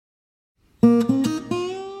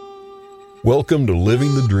Welcome to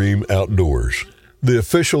Living the Dream Outdoors, the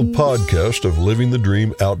official podcast of Living the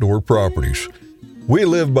Dream Outdoor Properties. We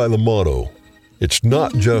live by the motto, it's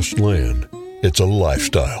not just land, it's a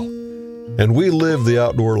lifestyle. And we live the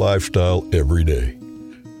outdoor lifestyle every day.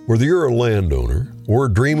 Whether you're a landowner or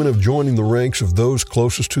dreaming of joining the ranks of those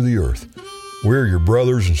closest to the earth, we're your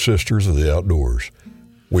brothers and sisters of the outdoors.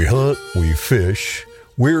 We hunt, we fish,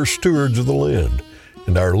 we're stewards of the land.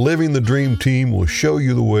 And our Living the Dream team will show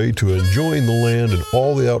you the way to enjoying the land and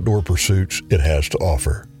all the outdoor pursuits it has to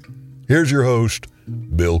offer. Here's your host,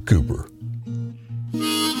 Bill Cooper.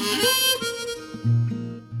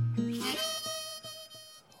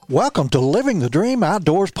 Welcome to Living the Dream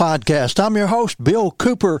Outdoors podcast. I'm your host, Bill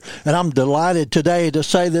Cooper, and I'm delighted today to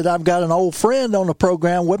say that I've got an old friend on the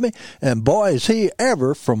program with me, and boy, is he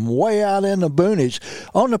ever from way out in the boonies.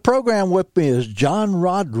 On the program with me is John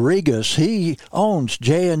Rodriguez. He owns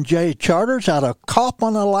J&J Charters out of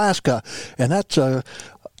Kaufman, Alaska, and that's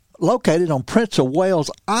located on Prince of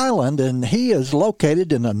Wales Island, and he is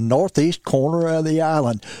located in the northeast corner of the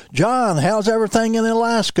island. John, how's everything in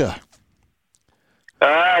Alaska?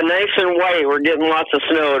 Nice and white. We're getting lots of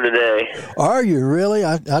snow today. Are you really?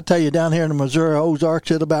 I tell you, down here in the Missouri Ozarks,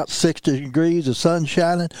 it's about 60 degrees, the sun's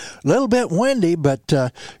shining, a little bit windy, but, I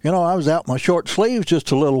was out in my short sleeves just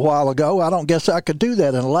a little while ago. I don't guess I could do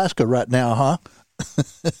that in Alaska right now, huh?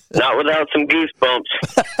 Not without some goosebumps.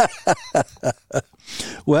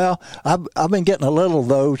 Well, I've been getting a little of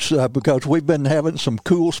those because we've been having some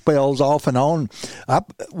cool spells off and on. I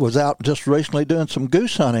was out just recently doing some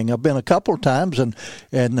goose hunting. I've been a couple of times, and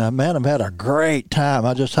man, I've had a great time.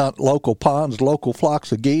 I just hunt local ponds, local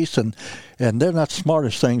flocks of geese, and they're not the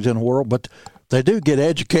smartest things in the world, but they do get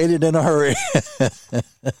educated in a hurry.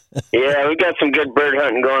 Yeah, we got some good bird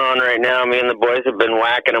hunting going on right now. Me and the boys have been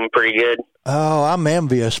whacking them pretty good. Oh, I'm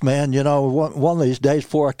envious, man. One of these days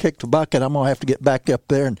before I kick the bucket, I'm going to have to get back up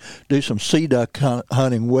there and do some sea duck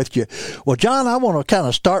hunting with you. Well, John, I want to kind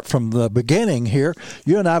of start from the beginning here.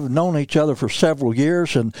 You and I have known each other for several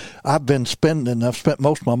years, and I've spent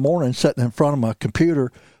most of my morning sitting in front of my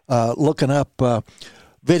computer looking up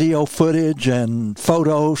video footage and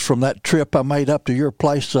photos from that trip I made up to your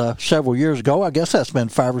place several years ago. I guess that's been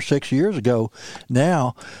 5 or 6 years ago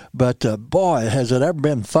now. But boy, has it ever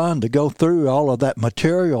been fun to go through all of that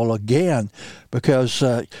material again, because,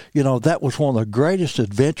 that was one of the greatest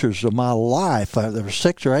adventures of my life. There were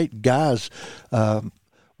 6 or 8 guys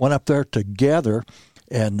went up there together.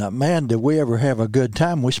 And, man, did we ever have a good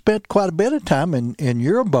time. We spent quite a bit of time in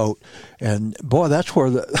your boat. And, boy, that's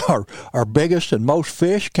where our biggest and most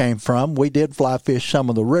fish came from. We did fly fish some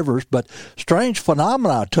of the rivers, but strange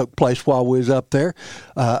phenomena took place while we was up there.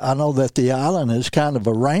 I know that the island is kind of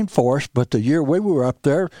a rainforest, but the year we were up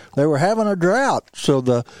there, they were having a drought. So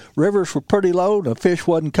the rivers were pretty low, and the fish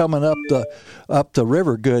wasn't coming up the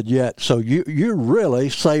river good yet. So you really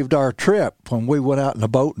saved our trip when we went out in the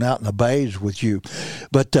boat and out in the bays with you.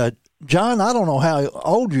 But, John, I don't know how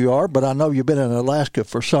old you are, but I know you've been in Alaska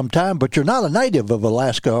for some time, but you're not a native of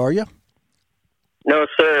Alaska, are you? No,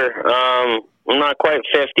 sir. I'm not quite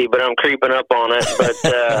 50, but I'm creeping up on it. But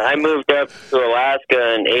I moved up to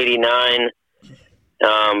Alaska in '89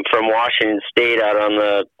 from Washington State out on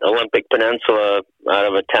the Olympic Peninsula out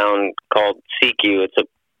of a town called Sequiu. It's a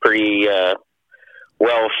pretty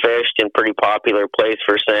well-fished and pretty popular place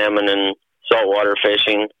for salmon and saltwater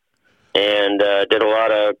fishing. And did a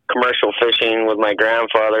lot of commercial fishing with my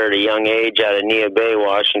grandfather at a young age out of Nia Bay,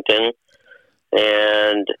 Washington.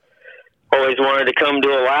 And always wanted to come to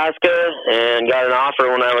Alaska, and got an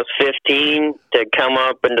offer when I was 15 to come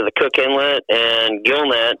up into the Cook Inlet and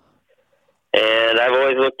Gillnet. And I've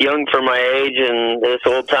always looked young for my age, and this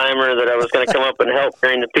old-timer that I was going to come up and help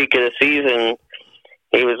during the peak of the season,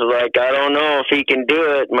 he was like, I don't know if he can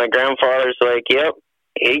do it. My grandfather's like, yep,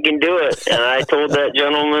 he can do it. And I told that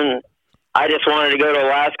gentleman I just wanted to go to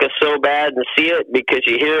Alaska so bad and see it, because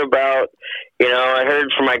you hear about, I heard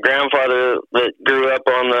from my grandfather that grew up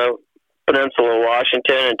on the peninsula of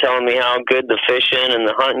Washington and telling me how good the fishing and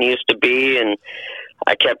the hunting used to be. And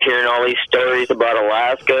I kept hearing all these stories about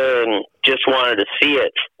Alaska and just wanted to see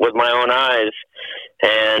it with my own eyes.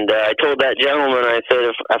 And I told that gentleman, I said,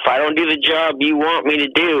 if I don't do the job you want me to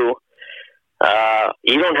do,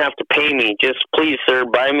 you don't have to pay me. Just please, sir,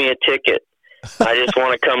 buy me a ticket. I just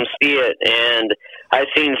want to come see it. And I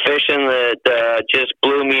seen fishing that just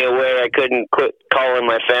blew me away. I couldn't quit calling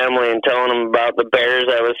my family and telling them about the bears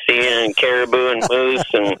I was seeing and caribou and moose.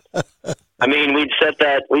 And I mean, we'd set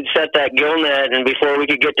that gill net, and before we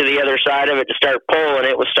could get to the other side of it to start pulling,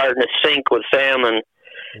 it was starting to sink with salmon.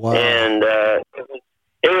 Wow. And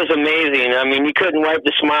It was amazing. I mean, you couldn't wipe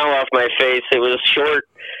the smile off my face. It was short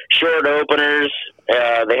openers.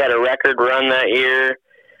 They had a record run that year.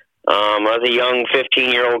 I was a young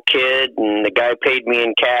 15-year-old kid, and the guy paid me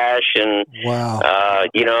in cash. And wow,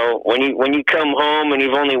 you know, when you come home and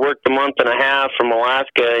you've only worked a month and a half from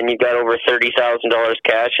Alaska, and you got over $30,000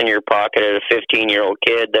 cash in your pocket as a 15-year-old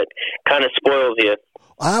kid, that kind of spoils you.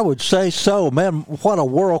 I would say so, man. What a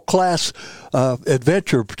world-class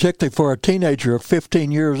adventure, particularly for a teenager of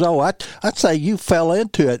 15 years old. I'd say you fell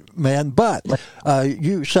into it, man. But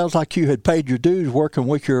you sounds like you had paid your dues working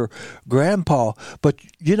with your grandpa. But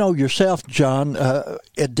you know yourself, John,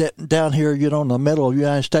 down here, you know, in the middle of the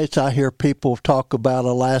United States, I hear people talk about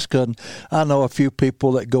Alaska, and I know a few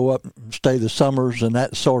people that go up and stay the summers and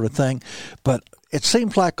that sort of thing. But it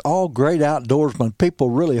seems like all great outdoorsmen, people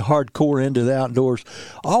really hardcore into the outdoors,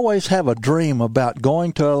 always have a dream about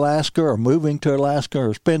going to Alaska or moving to Alaska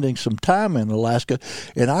or spending some time in Alaska.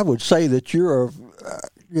 And I would say that you're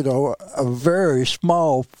a very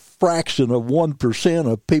small fraction of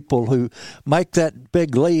 1% of people who make that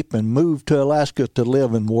big leap and move to Alaska to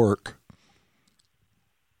live and work.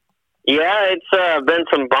 Yeah, it's been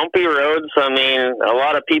some bumpy roads. I mean, a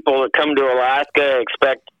lot of people that come to Alaska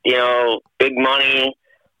expect, you know, big money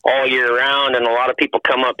all year round, and a lot of people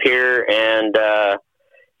come up here and,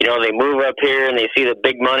 you know, they move up here and they see the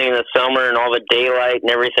big money in the summer and all the daylight and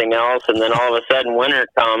everything else, and then all of a sudden winter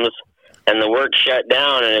comes and the work's shut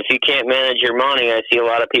down, and if you can't manage your money, I see a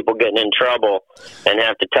lot of people getting in trouble and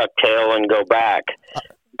have to tuck tail and go back.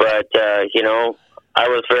 But, you know, I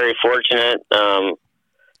was very fortunate,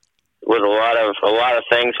 with a lot of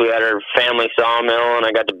things. We had our family sawmill, and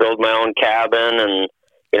I got to build my own cabin, and,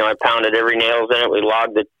 you know, I pounded every nails in it. We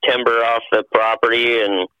logged the timber off the property,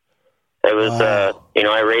 and it was, wow. You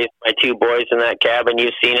know, I raised my two boys in that cabin.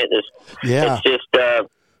 You've seen it. It's just,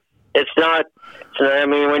 it's not, I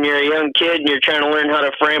mean, when you're a young kid and you're trying to learn how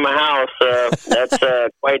to frame a house, that's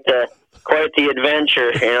quite the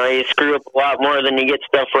adventure. You know, you screw up a lot more than you get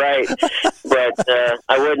stuff right. But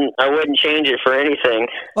I wouldn't change it for anything.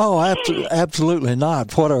 Oh, absolutely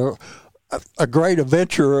not. What a great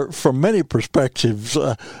adventure from many perspectives,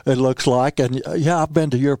 it looks like. And yeah, I've been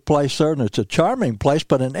to your place there, and it's a charming place.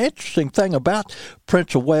 But an interesting thing about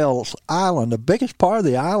Prince of Wales Island, the biggest part of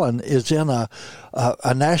the island is in a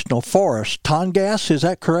national forest. Tongass, is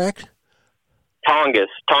that correct? Tongass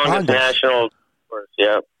National Forest,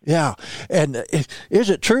 yeah. Yeah, and is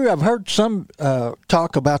it true? I've heard some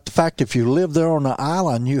talk about the fact if you live there on the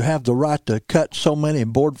island, you have the right to cut so many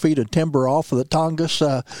board feet of timber off of the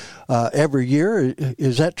Tongass every year.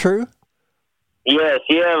 Is that true? Yes,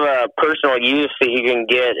 you have a personal use that you can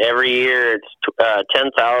get every year. It's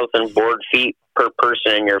 10,000 board feet per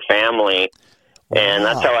person in your family, and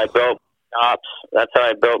wow. That's how I built shops. That's how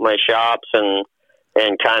I built my shops and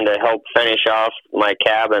kind of helped finish off my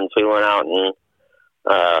cabins. We went out and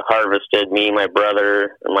harvested, me, my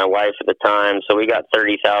brother, and my wife at the time. So we got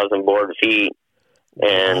 30,000 board feet,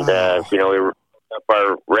 and wow. You know, we ripped up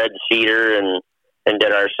our red cedar and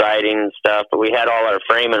did our siding and stuff. But we had all our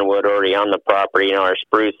framing wood already on the property, you know, our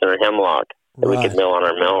spruce and our hemlock that we could mill on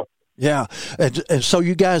our mill. Yeah, and so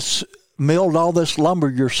you guys milled all this lumber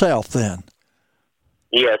yourself then?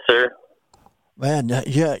 Yes, sir. Man,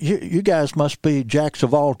 yeah, you guys must be jacks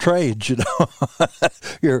of all trades, you know.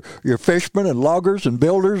 you're fishermen and loggers and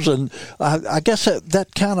builders, and I guess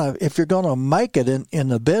that kind of, if you're going to make it in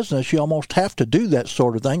the business, you almost have to do that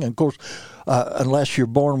sort of thing. And of course, unless you're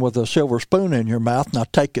born with a silver spoon in your mouth, and I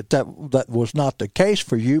take it that was not the case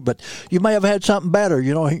for you, but you may have had something better.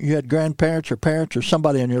 You know, you had grandparents or parents or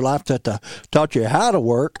somebody in your life that taught you how to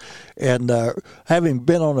work, and having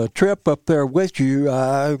been on a trip up there with you,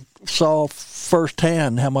 I saw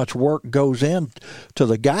firsthand how much work goes into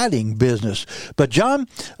the guiding business. But John,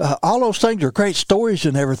 all those things are great stories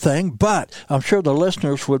and everything, but I'm sure the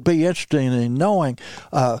listeners would be interested in knowing,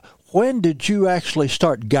 when did you actually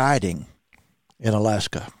start guiding in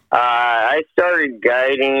Alaska? I started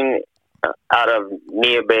guiding out of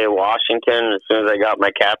Neah Bay, Washington, as soon as I got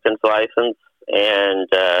my captain's license, and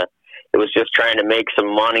it was just trying to make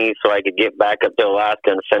some money so I could get back up to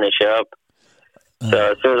Alaska and finish up.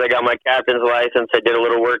 So as soon as I got my captain's license, I did a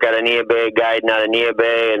little work out of Neah Bay, guiding out of Neah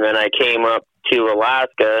Bay, and then I came up to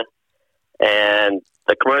Alaska, and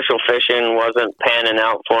the commercial fishing wasn't panning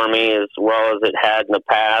out for me as well as it had in the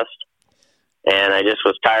past, and I just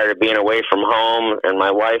was tired of being away from home, and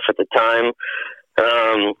my wife at the time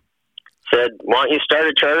said, why don't you start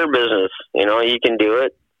a charter business? You know, you can do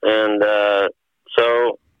it. And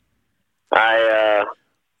so I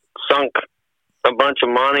sunk a bunch of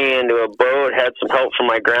money into a boat, had some help from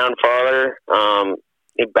my grandfather.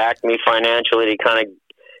 He backed me financially to kind of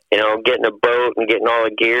getting a boat and getting all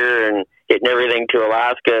the gear and getting everything to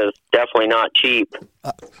Alaska is definitely not cheap.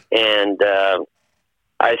 And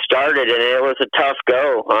I started, and it was a tough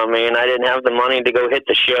go. I mean, I didn't have the money to go hit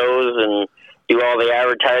the shows and do all the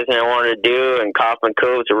advertising I wanted to do, and Kaufman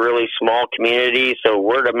Cove's a really small community, so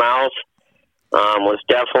word of mouth was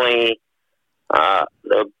definitely a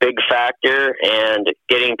big factor, and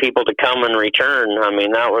getting people to come and return. I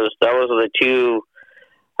mean, that was the two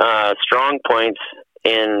strong points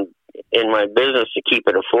in my business to keep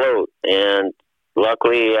it afloat. And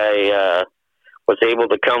luckily, I was able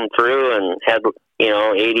to come through and had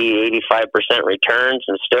 80-85% returns,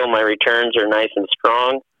 and still my returns are nice and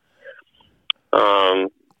strong.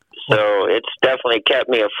 So it's definitely kept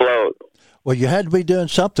me afloat. Well, you had to be doing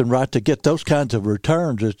something right to get those kinds of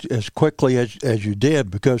returns as quickly as you did,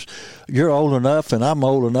 because you're old enough and I'm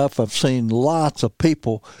old enough. I've seen lots of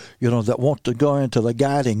people, that want to go into the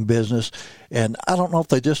guiding business, and I don't know if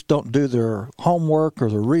they just don't do their homework or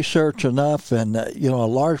their research enough, and, a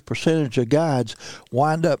large percentage of guides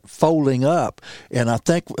wind up folding up. And I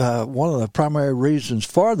think one of the primary reasons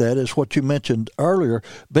for that is what you mentioned earlier,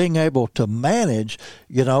 being able to manage.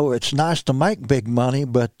 It's nice to make big money,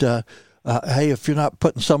 but hey, if you're not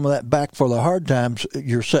putting some of that back for the hard times,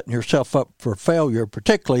 you're setting yourself up for failure,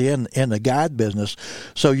 particularly in the guide business.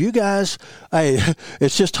 So you guys, hey,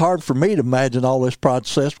 it's just hard for me to imagine all this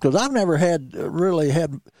process, because I've never really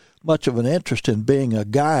had much of an interest in being a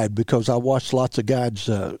guide, because I watched lots of guides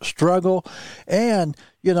struggle. And,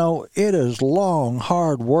 it is long,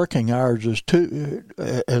 hard working hours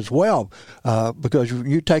as well, because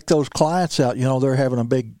you take those clients out, they're having a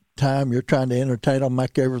big time. You're trying to entertain them,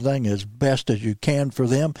 make everything as best as you can for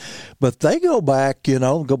them. But they go back, to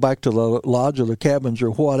the lodge or the cabins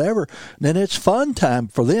or whatever, then it's fun time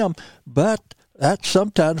for them. But that's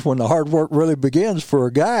sometimes when the hard work really begins for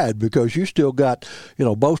a guide, because you still got,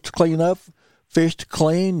 boats to clean up, fish to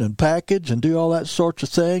clean and package and do all that sorts of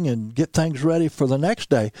thing and get things ready for the next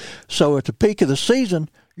day. So at the peak of the season,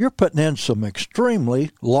 you're putting in some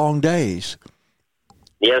extremely long days.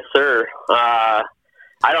 Yes, sir.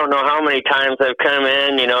 I don't know how many times I've come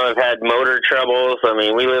in, I've had motor troubles. I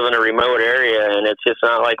mean, we live in a remote area, and it's just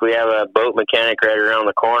not like we have a boat mechanic right around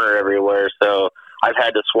the corner everywhere. So I've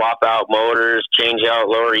had to swap out motors, change out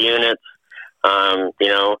lower units,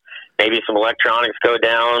 maybe some electronics go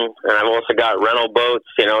down. And I've also got rental boats,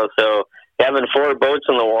 so having 4 boats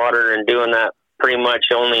in the water and doing that pretty much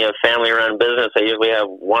only a family-run business. I usually have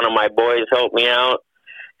one of my boys help me out,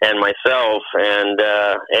 and myself, and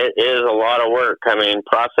it is a lot of work. I mean,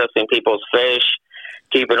 processing people's fish,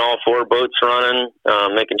 keeping all 4 boats running,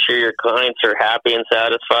 making sure your clients are happy and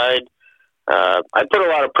satisfied. I put a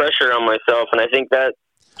lot of pressure on myself, and I think that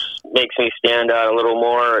makes me stand out a little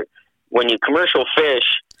more. When you commercial fish,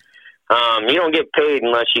 you don't get paid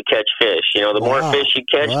unless you catch fish. The more fish you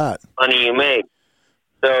catch, the money you make.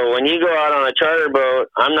 So when you go out on a charter boat,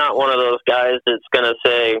 I'm not one of those guys that's going to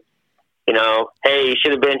say, hey, you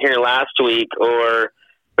should have been here last week, or,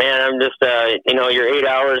 man, I'm just, your 8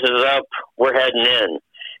 hours is up, we're heading in.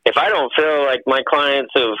 If I don't feel like my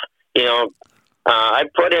clients have, I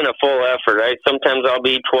put in a full effort, right? Sometimes I'll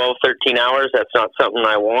be 12, 13 hours. That's not something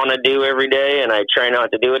I want to do every day, and I try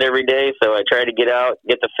not to do it every day, so I try to get out,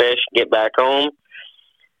 get the fish, get back home.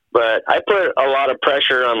 But I put a lot of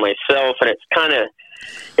pressure on myself, and it's kind of,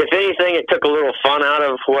 if anything, it took a little fun out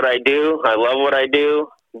of what I do. I love what I do.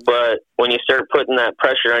 But when you start putting that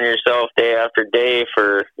pressure on yourself day after day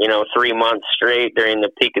for, 3 months straight during the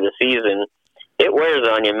peak of the season, it wears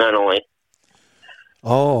on you mentally.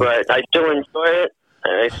 Oh. But I still enjoy it.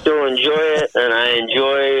 And I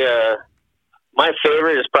enjoy, my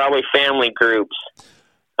favorite is probably family groups.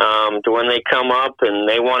 To when they come up and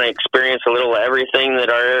they want to experience a little of everything that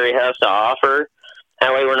our area has to offer.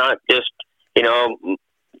 That way we're not just,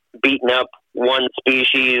 beating up one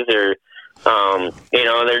species, or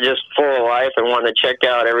they're just full of life and wanting to check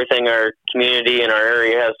out everything our community and our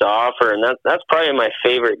area has to offer. And that's probably my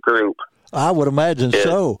favorite group. I would imagine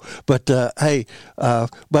so. But, hey,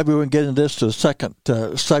 maybe we can get into this to the second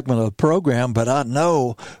segment of the program, but I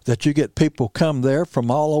know that you get people come there from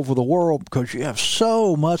all over the world because you have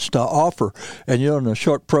so much to offer. And, in the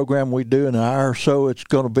short program we do in an hour or so, it's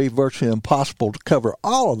going to be virtually impossible to cover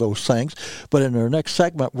all of those things. But in our next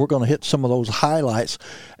segment, we're going to hit some of those highlights.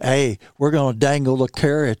 Hey, we're going to dangle the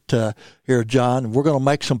carrot here, John. We're going to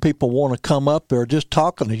make some people want to come up there. Just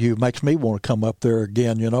talking to you makes me want to come up there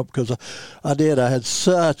again, because I had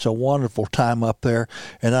such a wonderful time up there.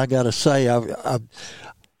 And I got to say,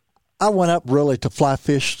 I went up really to fly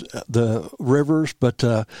fish the rivers, but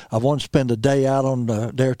I wanted to spend a day out on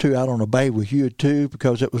day or two out on the bay with you too,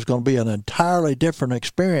 because it was going to be an entirely different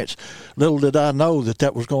experience. Little did I know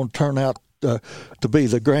that was going to turn out to be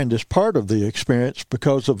the grandest part of the experience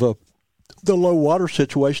because of the low water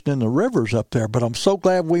situation in the rivers up there. But I'm so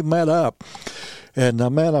glad we met up. And,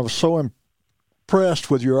 man, I was so impressed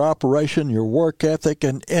with your operation, your work ethic,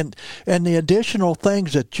 and the additional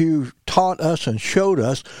things that you taught us and showed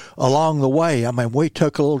us along the way. I mean, we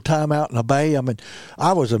took a little time out in the bay. I mean,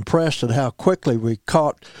 I was impressed at how quickly we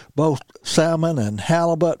caught both salmon and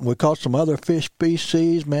halibut, and we caught some other fish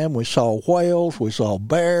species. Man, we saw whales, we saw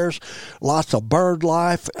bears, lots of bird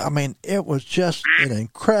life. I mean, it was just an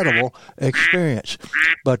incredible experience.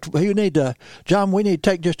 But you need to, John, we need to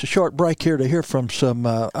take just a short break here to hear from some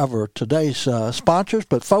of our today's sponsors.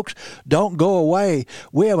 But folks, don't go away.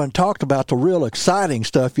 We haven't talked about the real exciting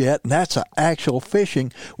stuff yet, and that's actual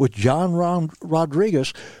fishing with John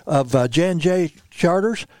Rodriguez of J&J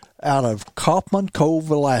Charters out of Kaufman Cove,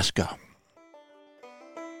 Alaska.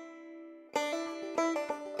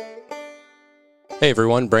 Hey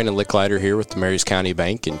everyone, Brandon Licklider here with the Marys County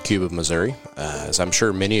Bank in Cuba, Missouri. As I'm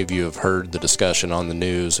sure many of you have heard the discussion on the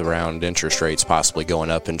news around interest rates possibly going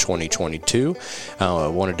up in 2022, I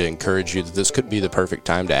wanted to encourage you that this could be the perfect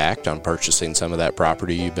time to act on purchasing some of that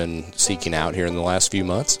property you've been seeking out here in the last few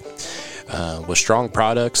months. With strong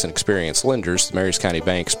products and experienced lenders, the Marys County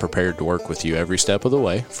Bank is prepared to work with you every step of the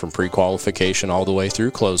way, from pre-qualification all the way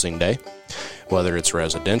through closing day. Whether it's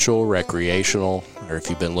residential, recreational, or if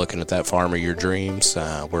you've been looking at that farm of your dreams,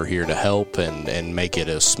 we're here to help and make it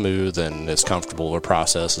as smooth and as comfortable a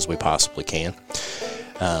process as we possibly can.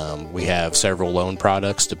 We have several loan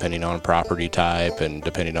products depending on property type and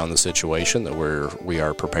depending on the situation that we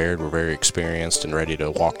are prepared. We're very experienced and ready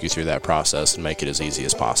to walk you through that process and make it as easy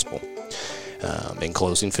as possible. In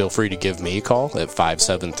closing, feel free to give me a call at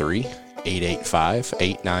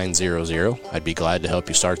 573-885-8900. I'd be glad to help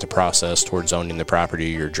you start the process towards owning the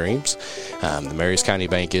property of your dreams. The Marys County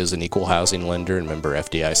Bank is an equal housing lender and member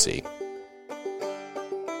FDIC.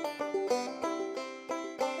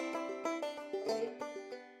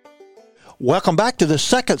 Welcome back to the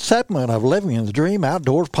second segment of Living in the Dream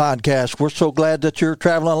Outdoors podcast. We're so glad that you're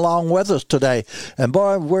traveling along with us today. And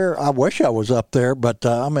boy, I wish I was up there, but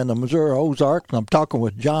I'm in the Missouri Ozarks, and I'm talking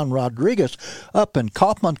with John Rodriguez up in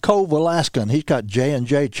Kaufman Cove, Alaska, and he's got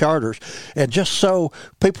J&J Charters. And just so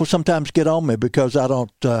people sometimes get on me because I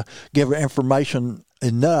don't give information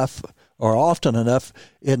enough or often enough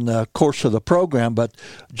in the course of the program, but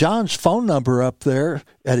John's phone number up there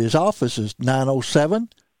at his office is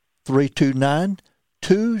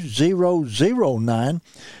 907-329-2009,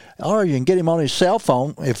 or you can get him on his cell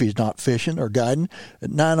phone if he's not fishing or guiding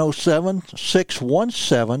at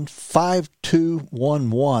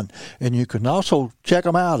 907-617-5211. And you can also check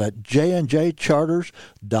them out at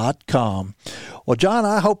jnjcharters.com. Well, John,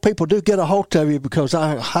 I hope people do get a hold of you because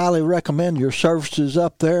I highly recommend your services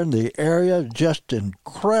up there in the area. Just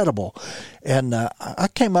incredible. And I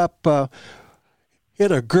came up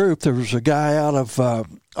in a group. There was a guy out of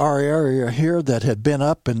our area here that had been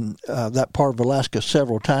up in that part of Alaska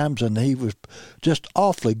several times, and he was just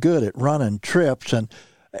awfully good at running trips. And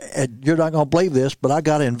you're not going to believe this, but I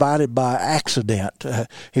got invited by accident.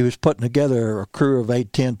 He was putting together a crew of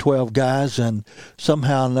 8, 10, 12 guys, and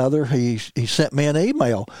somehow or another he sent me an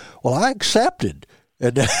email. Well, I accepted.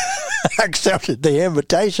 And I accepted the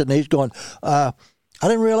invitation. He's going, I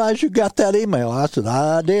didn't realize you got that email. I said,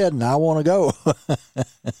 I did, and I want to go.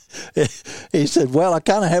 He said, well, I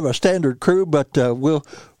kind of have a standard crew, but we'll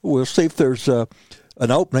see if there's an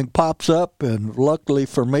opening pops up. And luckily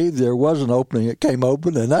for me, there was an opening. It came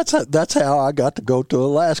open, and that's how I got to go to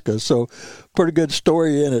Alaska. So pretty good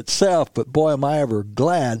story in itself, but boy, am I ever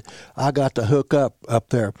glad I got to hook up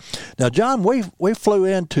there. Now, John, we flew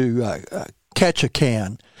into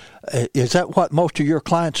Ketchikan. Is that what most of your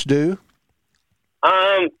clients do?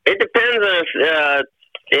 It depends on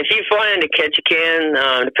if you fly into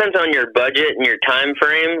Ketchikan, depends on your budget and your time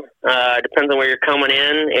frame. Depends on where you're coming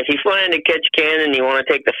in. If you fly into Ketchikan and you want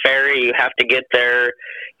to take the ferry, you have to get there,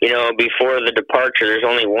 before the departure. There's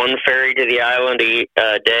only one ferry to the island a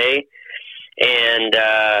day. And,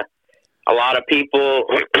 a lot of people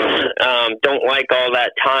don't like all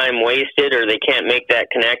that time wasted, or they can't make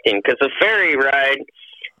that connecting, because the ferry ride,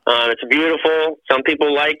 it's beautiful. Some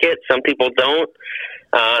people like it. Some people don't.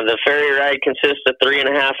 The ferry ride consists of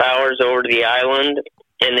 3.5 hours over to the island,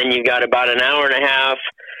 and then you got about an hour and a half,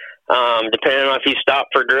 depending on if you stop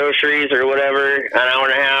for groceries or whatever, an hour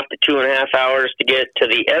and a half to 2.5 hours to get to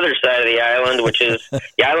the other side of the island, which is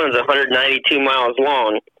the island's 192 miles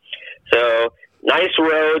long. So nice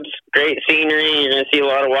roads, great scenery. You're going to see a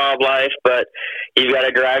lot of wildlife, but you've got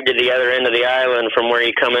to drive to the other end of the island from where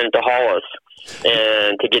you come into Hollis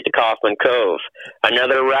and to get to Kaufman Cove.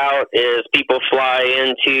 Another route is people fly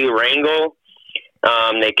into Wrangell.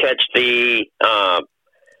 They catch the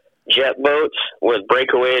jet boats with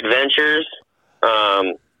Breakaway Adventures.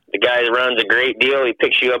 The guy runs a great deal. He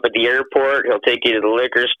picks you up at the airport. He'll take you to the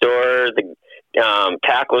liquor store, the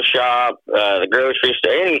tackle shop, the grocery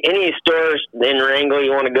store, any stores in Wrangell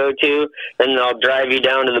you want to go to, and they'll drive you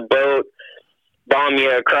down to the boat, bomb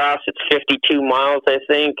you across. It's 52 miles, I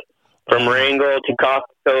think, from Wrangell to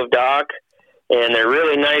Kaufman Cove Dock. And they're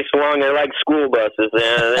really nice, long. They're like school buses.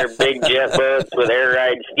 They're big jet boats with air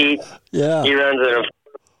ride seats. Yeah. He runs it,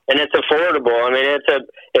 and it's affordable. I mean,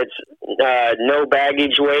 it's no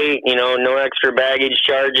baggage weight. No extra baggage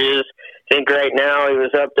charges. I think right now he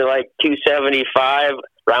was up to like $275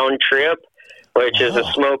 round trip, which is a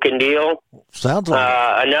smoking deal. Sounds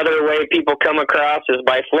like another way people come across is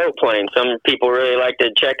by float plane. Some people really like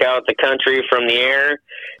to check out the country from the air,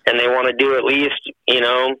 and they want to do at least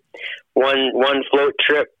one float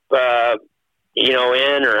trip,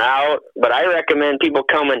 in or out. But I recommend people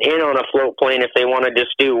coming in on a float plane if they want to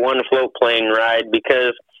just do one float plane ride,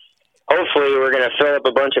 because hopefully we're going to fill up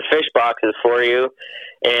a bunch of fish boxes for you,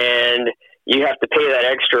 and you have to pay that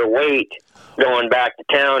extra weight going back to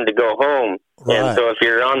town to go home. Right. And so if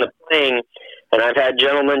you're on the plane, and I've had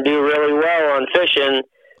gentlemen do really well on fishing,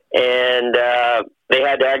 and they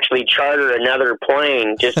had to actually charter another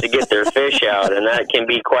plane just to get their fish out, and that can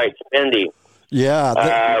be quite spendy.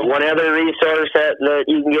 Yeah. One other resource that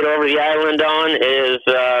you can get over the island on is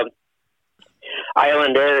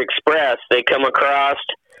Island Air Express. They come across.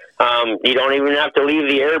 You don't even have to leave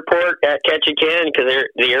the airport at Ketchikan, because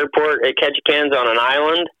the airport at Ketchikan's on an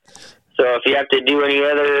island. So if you have to do any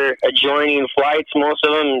other adjoining flights, most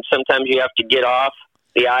of them, sometimes you have to get off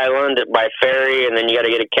the island by ferry, and then you got to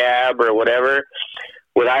get a cab or whatever.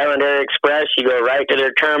 With Island Air Express, you go right to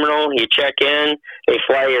their terminal, you check in, they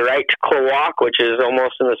fly you right to Klawock, which is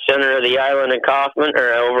almost in the center of the island in Kaufman,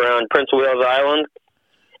 or over on Prince of Wales Island,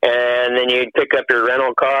 and then you pick up your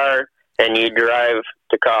rental car and you drive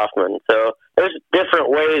to Kaufman. So there's different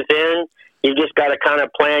ways in. You just got to kind of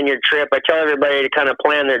plan your trip. I tell everybody to kind of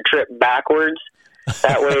plan their trip backwards.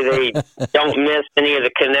 That way they don't miss any of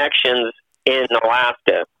the connections in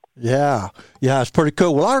Alaska. Yeah, it's pretty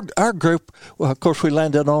cool. Well, our group, of course, we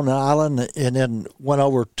landed on an island and then went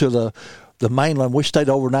over to the mainland. We stayed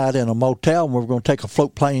overnight in a motel, and we were going to take a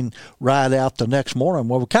float plane ride out the next morning.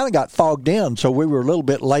 Well, we kind of got fogged in, so we were a little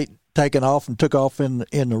bit late taking off and took off in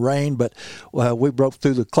the rain, but we broke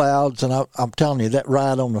through the clouds, and I'm telling you, that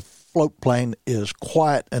ride on the float plane is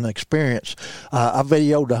quite an experience. I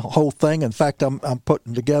videoed the whole thing. In fact, I'm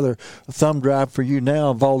putting together a thumb drive for you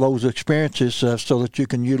now of all those experiences so that you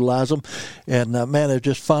can utilize them. And man, it's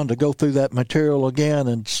just fun to go through that material again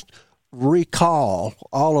and recall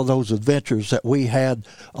all of those adventures that we had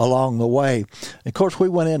along the way. Of course, we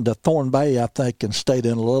went into Thorn Bay, I think, and stayed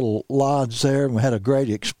in a little lodge there, and we had a great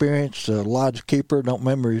experience. The lodge keeper, don't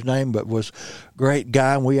remember his name, but was a great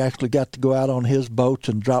guy, and we actually got to go out on his boats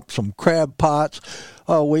and drop some crab pots.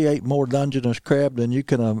 Oh, we ate more Dungeness crab than you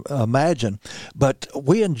can imagine. But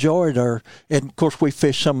we enjoyed and of course, we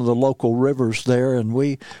fished some of the local rivers there, and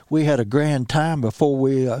we had a grand time before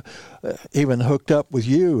we even hooked up with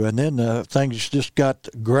you, and then things just got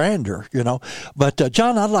grander, But,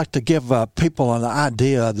 John, I'd like to give people an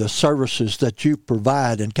idea of the services that you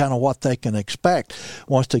provide and kind of what they can expect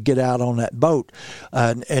once they get out on that boat.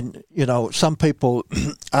 And some people,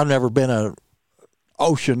 I've never been a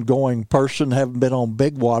ocean going person, haven't been on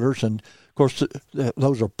big waters, and of course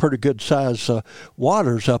those are pretty good size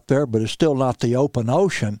waters up there, but it's still not the open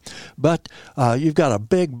ocean. But you've got a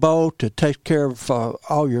big boat to take care of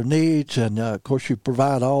all your needs, and of course you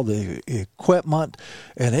provide all the equipment,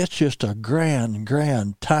 and it's just a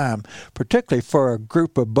grand time, particularly for a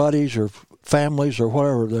group of buddies or families or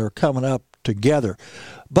whatever that are coming up together.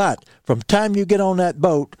 But from the time you get on that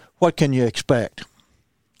boat, what can you expect?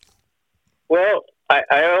 Well,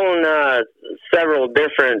 I own several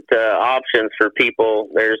different options for people.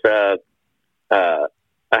 There's a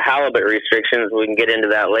halibut restrictions. We can get into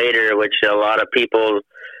that later, which a lot of people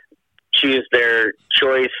choose their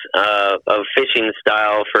choice of fishing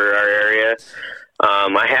style for our area.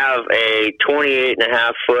 I have a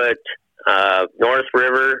 28.5-foot North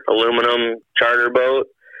River aluminum charter boat,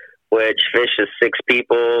 which fishes 6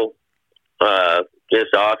 people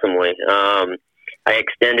just awesomely. I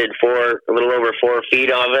extended a little over 4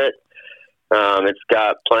 feet of it. It's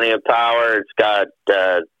got plenty of power. It's got,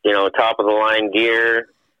 top of the line gear.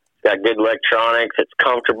 got good electronics. It's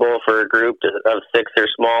comfortable for a group of 6 or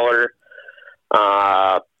smaller.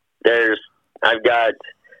 So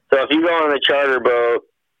if you go on the charter boat,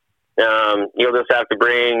 you'll just have to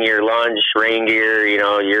bring your lunch, rain gear,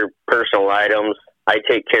 your personal items. I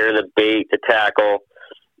take care of the bait, the tackle.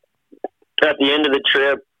 At the end of the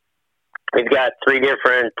trip, we've got 3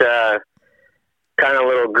 different kind of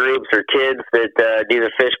little groups or kids that do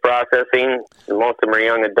the fish processing. Most of them are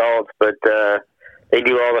young adults, but they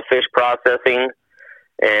do all the fish processing,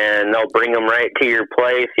 and they'll bring them right to your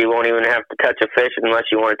place. You won't even have to touch a fish unless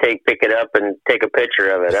you want to pick it up and take a picture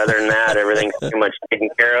of it. Other than that, everything's pretty much taken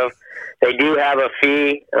care of. They do have a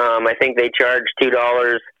fee. I think they charge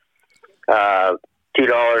 $2 a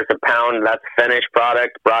pound. That's finished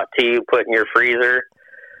product brought to you, put in your freezer.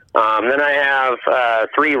 Then I have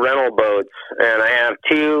 3 rental boats, and I have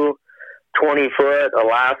 2 20-foot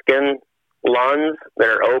Alaskan Lunds that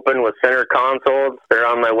are open with center consoles. They're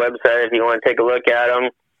on my website if you want to take a look at them.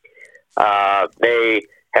 They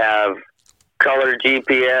have color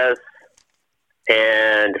GPS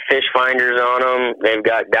and fish finders on them. They've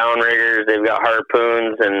got downriggers. They've got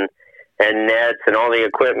harpoons and nets and all the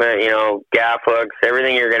equipment, gaff hooks,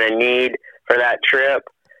 everything you're going to need for that trip.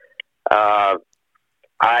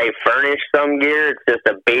 I furnish some gear. It's just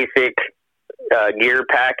a basic gear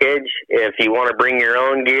package. If you want to bring your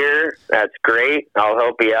own gear, that's great. I'll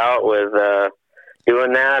help you out with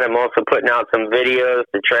doing that. I'm also putting out some videos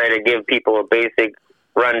to try to give people a basic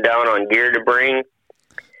rundown on gear to bring.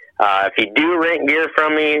 If you do rent gear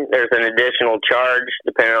from me, there's an additional charge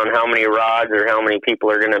depending on how many rods or how many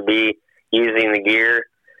people are going to be using the gear.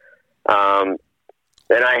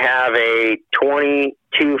 Then I have a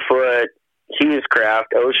 22-foot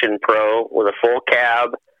Hughescraft Ocean Pro with a full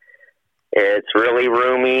cab. It's really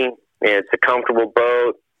roomy. It's a comfortable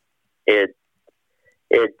boat. It'll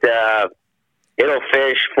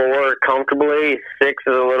fish 4 comfortably. 6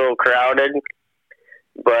 is a little crowded,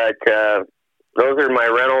 but those are my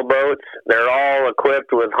rental boats. They're all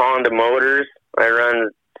equipped with Honda motors. I run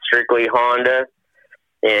strictly Honda,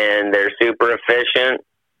 and they're super efficient.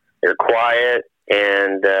 They're quiet,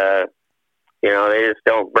 and they just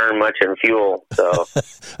don't burn much in fuel. So,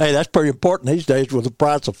 hey, that's pretty important these days with the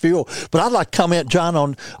price of fuel. But I'd like to comment, John,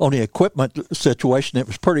 on the equipment situation. It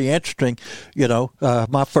was pretty interesting.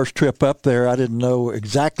 My first trip up there, I didn't know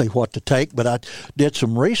exactly what to take, but I did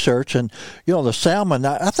some research. And, the salmon,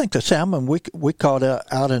 I think the salmon we caught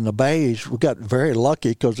out in the bays, we got very lucky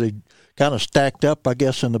because they kind of stacked up, I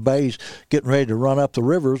guess, in the bays, getting ready to run up the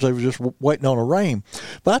rivers. They were just waiting on a rain.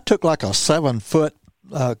 But I took like a 7-foot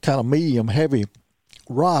kind of medium heavy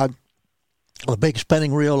rod, a big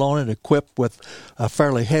spinning reel on it, equipped with a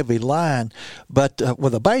fairly heavy line. But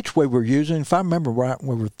with the baits we were using, if I remember right,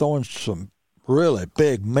 we were throwing some really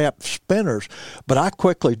big MEP spinners. But I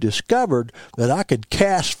quickly discovered that I could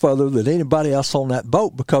cast further than anybody else on that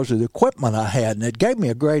boat because of the equipment I had, and it gave me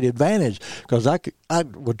a great advantage because I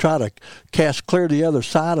would try to cast clear the other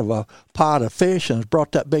side of a pod of fish, and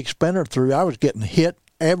brought that big spinner through. I was getting hit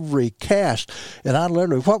every cast, and I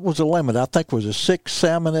literally, what was the limit? I think it was a 6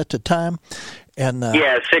 salmon at the time, and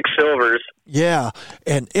 6 silvers. Yeah,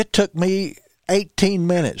 and it took me 18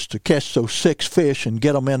 minutes to catch those 6 fish and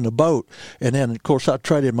get them in the boat. And then, of course, I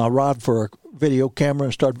traded my rod for a video camera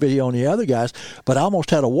and started videoing the other guys. But I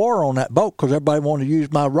almost had a war on that boat because everybody wanted to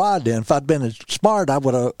use my rod then. If I'd been as smart, I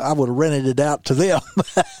would have rented it out to them.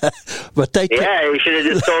 But you should have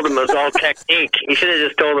just told them it was all technique. You should have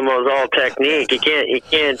just told them it was all technique. You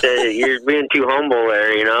can't. You're being too humble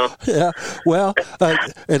there, Yeah. Well,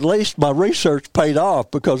 at least my research paid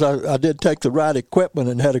off because I did take the right equipment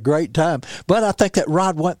and had a great time. But I think that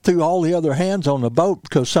rod went through all the other hands on the boat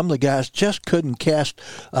because some of the guys just couldn't cast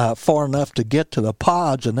far enough to get to the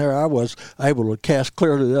pods, and there I was able to cast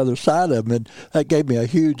clear to the other side of them, and that gave me a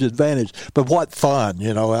huge advantage. But what fun,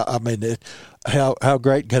 I mean, how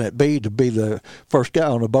great can it be to be the first guy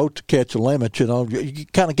on a boat to catch a limit? You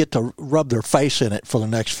kind of get to rub their face in it for the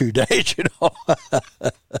next few days.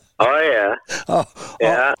 Oh yeah.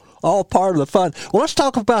 Yeah. All part of the fun. Well, let's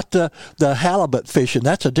talk about the halibut fishing.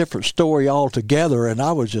 That's a different story altogether, and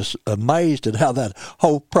I was just amazed at how that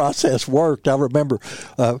whole process worked. I remember,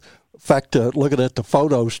 in fact, looking at the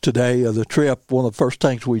photos today of the trip, one of the first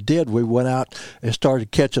things we did, we went out and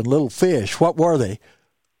started catching little fish. What were they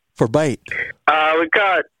for bait? We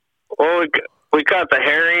caught the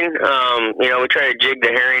herring. We try to jig the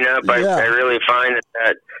herring up. Yeah. I really find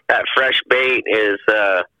that fresh bait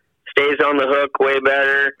stays on the hook way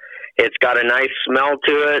better. It's got a nice smell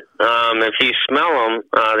to it. If you smell them,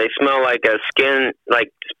 they smell like a skin,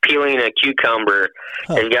 like peeling a cucumber.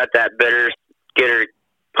 Huh. They've got that bitter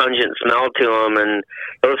pungent smell to them, and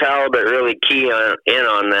those halibut really key in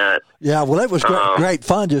on that. Yeah, well, it was great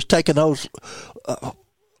fun just taking those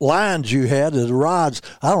lines you had, the rods.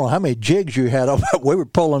 I don't know how many jigs you had. We were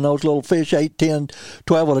pulling those little fish 8, 10,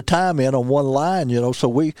 12 at a time in on one line, so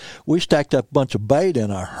we stacked up a bunch of bait in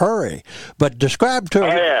a hurry. But describe to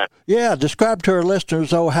our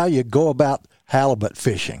listeners, how you go about halibut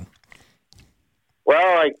fishing.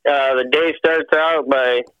 Well, the day starts out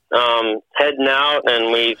by heading out,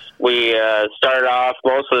 and we start off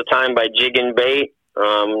most of the time by jigging bait.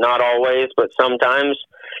 Not always, but sometimes.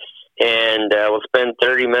 And we'll spend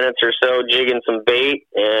 30 minutes or so jigging some bait,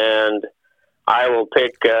 and I will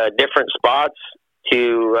pick different spots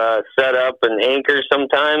to set up and anchor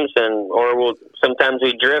sometimes, or sometimes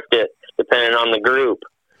we drift it depending on the group.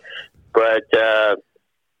 But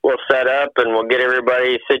we'll set up and we'll get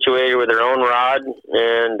everybody situated with their own rod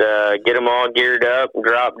and get them all geared up and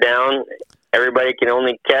drop down. Everybody can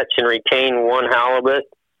only catch and retain one halibut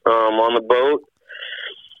on the boat.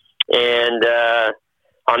 And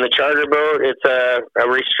on the charter boat, it's a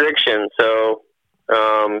restriction, so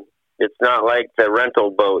it's not like the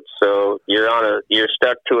rental boats. So you're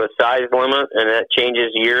stuck to a size limit, and that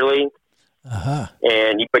changes yearly. Uh-huh.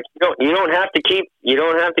 But you don't have to keep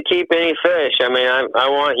any fish. I mean, I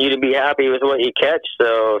want you to be happy with what you catch.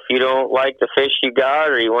 So if you don't like the fish you got,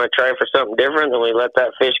 or you want to try for something different, then we let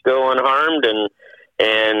that fish go unharmed, and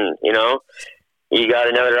you got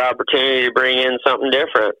another opportunity to bring in something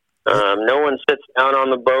different. No one sits down on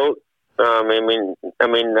the boat.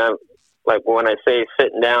 Like when I say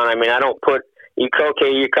sitting down, I mean I don't put you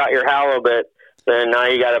caught your halibut. Then now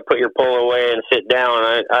you got to put your pole away and sit down.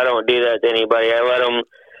 I don't do that to anybody. I let them,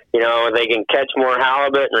 they can catch more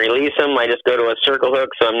halibut and release them. I just go to a circle hook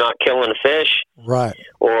so I'm not killing fish. Right.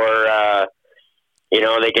 Or,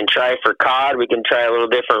 they can try for cod. We can try a little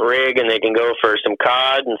different rig, and they can go for some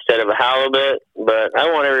cod instead of a halibut. But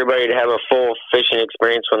I want everybody to have a full fishing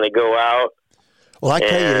experience when they go out. Well, I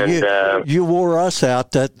tell you, you wore us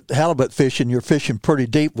out that halibut fishing. You're fishing pretty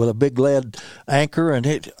deep with a big lead anchor, and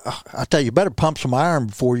I tell you, you better pump some iron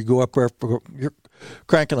before you go up there. You're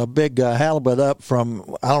cranking a big halibut up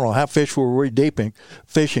from, I don't know, how fish were we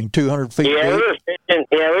fishing 200 feet deep?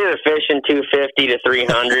 We were fishing 250 to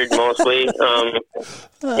 300 mostly. So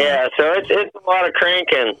it's a lot of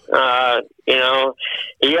cranking.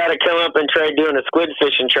 You got to come up and try doing a squid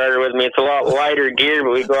fishing charter with me. It's a lot lighter gear,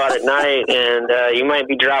 but we go out at night, and you might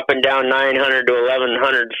be dropping down 900 to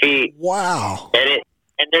 1,100 feet. Wow! And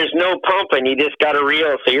there's no pumping. You just got a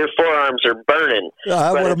reel, so your forearms are burning.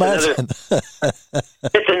 I would imagine.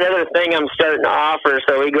 It's another thing I'm starting to offer.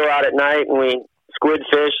 So we go out at night and we squid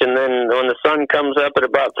fish, and then when the sun comes up at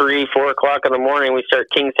about 3, 4 o'clock in the morning, we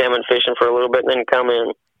start king salmon fishing for a little bit and then come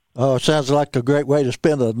in. Oh, it sounds like a great way to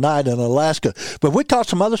spend a night in Alaska. But we caught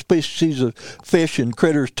some other species of fish and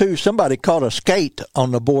critters, too. Somebody caught a skate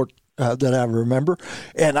on the board that I remember,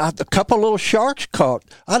 and a couple little sharks caught.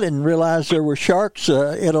 I didn't realize there were sharks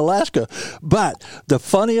in Alaska. But the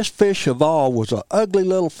funniest fish of all was an ugly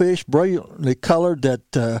little fish, brilliantly colored,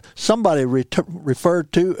 that somebody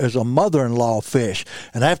referred to as a mother-in-law fish.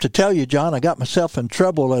 And I have to tell you, John, I got myself in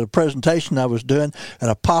trouble at a presentation I was doing, and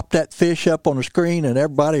I popped that fish up on the screen, and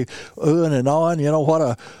everybody oohing and awing.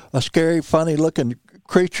 What a scary, funny-looking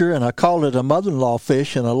creature, and I called it a mother-in-law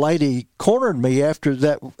fish, and a lady cornered me after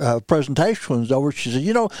that presentation was over. She said,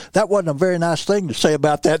 that wasn't a very nice thing to say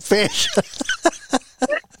about that fish. Well,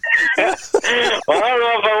 I don't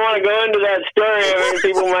know if I want to go into that story. I mean,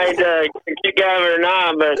 people might kick out of it or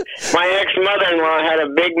not, but my ex-mother-in-law had a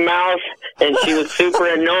big mouth, and she was super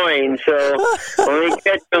annoying, so when we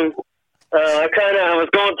catch them, I was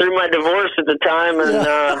going through my divorce at the time, and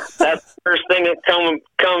that's the first thing that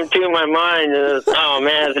come to my mind is, oh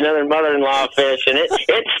man, it's another mother-in-law fish, and it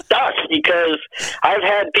stuck because I've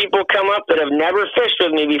had people come up that have never fished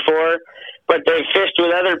with me before, but they fished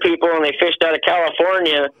with other people, and they fished out of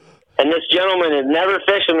California, and this gentleman had never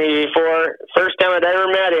fished with me before. First time I'd ever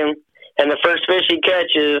met him, and the first fish he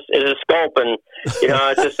catches is a sculpin.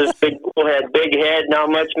 It's just this big bullhead, big head, not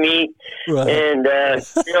much meat, right. And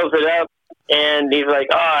reels it up. And he's like,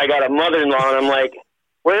 I got a mother-in-law. And I'm like,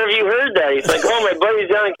 where have you heard that? He's like, my buddies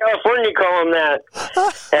down in California call him that.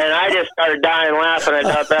 And I just started dying laughing. I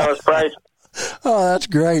thought that was priceless. Oh, that's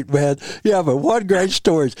great, man. Yeah, but what great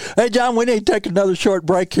stories. Hey, John, we need to take another short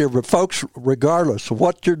break here. But, folks, regardless of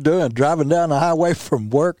what you're doing, driving down the highway from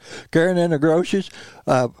work, carrying in the groceries,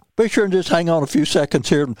 be sure and just hang on a few seconds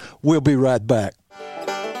here, and we'll be right back.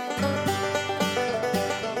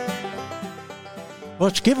 Well,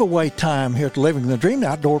 it's giveaway time here at Living the Dream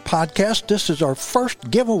Outdoor Podcast. This is our first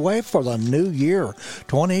giveaway for the new year,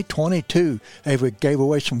 2022. Hey, we gave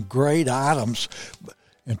away some great items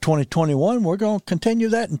in 2021. We're going to continue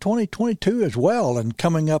that in 2022 as well. And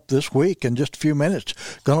coming up this week in just a few minutes,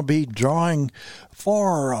 going to be drawing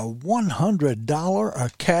for a $100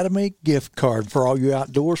 Academy gift card for all you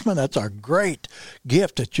outdoorsmen. That's a great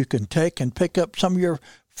gift that you can take and pick up some of your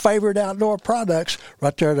favorite outdoor products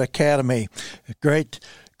right there at Academy. Great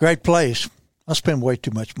place. I spend way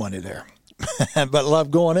too much money there, but love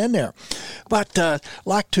going in there. But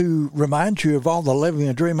like to remind you of all the Living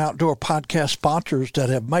the Dream Outdoor Podcast sponsors that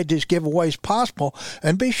have made these giveaways possible,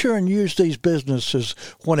 and be sure and use these businesses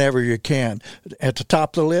whenever you can. At the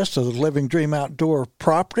top of the list of the Living Dream Outdoor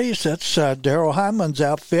Properties, that's Daryl Hyman's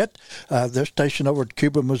outfit. They're stationed over at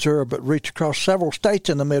Cuba, Missouri, but reach across several states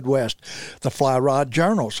in the Midwest. The Fly Rod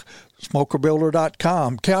Journals,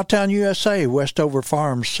 SmokerBuilder.com, Cowtown USA, Westover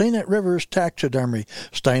Farms, Scenic Rivers Taxidermy,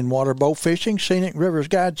 Stainwater Bow Fishing, Scenic Rivers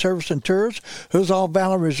Guide Service and Tours, Hoozall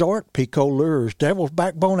Valley Resort, Pico Lures, Devil's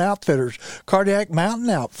Backbone Outfitters, Cardiac Mountain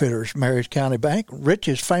Outfitters, Marys County Bank,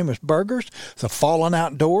 Rich's Famous Burgers, The Fallen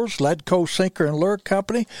Outdoors, Ledco Sinker and Lure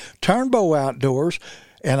Company, Turnbow Outdoors,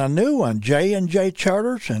 and a new one, J&J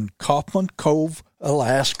Charters and Kaufman Cove,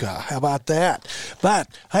 Alaska. How about that?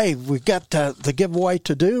 But, hey, we've got the giveaway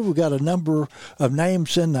to do. We've got a number of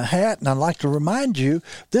names in the hat, and I'd like to remind you,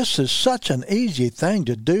 this is such an easy thing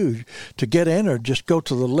to do to get entered. Just go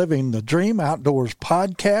to the Living the Dream Outdoors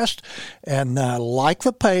podcast and like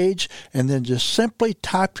the page, and then just simply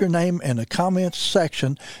type your name in the comments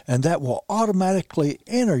section, and that will automatically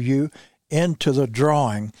enter you into the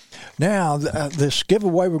drawing. Now, this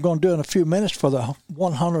giveaway we're going to do in a few minutes for the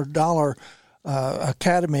 $100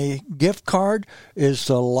 Academy gift card is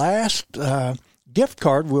the last gift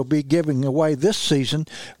card we'll be giving away this season,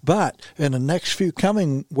 but in the next few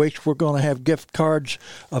coming weeks we're going to have gift cards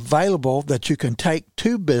available that you can take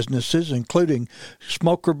to businesses, including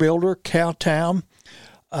Smoker Builder, Cowtown,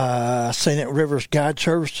 Scenic Rivers Guide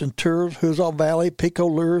Service and Tours, Hoozall Valley, Pico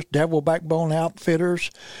Lures, Devil Backbone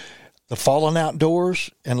Outfitters, The Fallen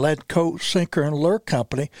Outdoors, and Ledco Sinker and Lure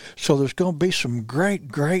Company. So there's going to be some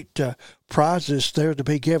great prizes there to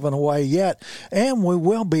be given away yet. And we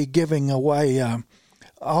will be giving away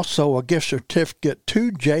also a gift certificate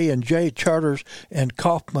to J&J Charters in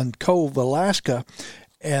Kaufman Cove, Alaska.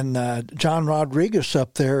 And John Rodriguez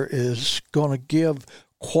up there is going to give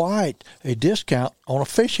quite a discount on a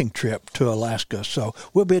fishing trip to Alaska. So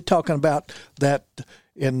we'll be talking about that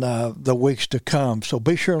in the weeks to come. So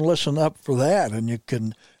be sure and listen up for that, and you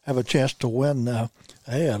can have a chance to win a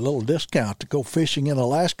little discount to go fishing in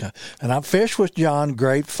Alaska. And I fished with John.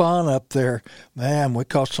 Great fun up there. Man, we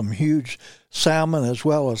caught some huge salmon as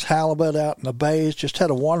well as halibut out in the bays. Just had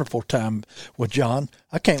a wonderful time with John.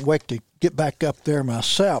 I can't wait to get back up there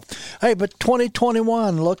myself. Hey, but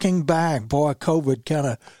 2021, looking back, boy, COVID kind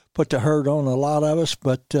of put the hurt on a lot of us,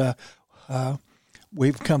 but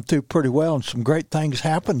we've come through pretty well, and some great things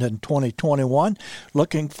happened in 2021.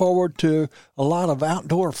 Looking forward to a lot of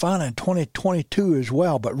outdoor fun in 2022 as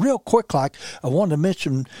well. But real quick, I wanted to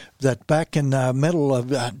mention that back in the middle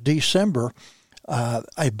of December,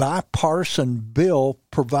 a bipartisan bill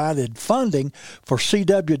provided funding for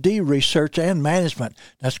CWD research and management.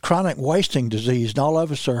 That's chronic wasting disease, and all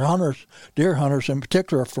of us are hunters, deer hunters in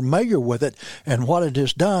particular, are familiar with it and what it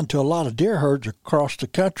has done to a lot of deer herds across the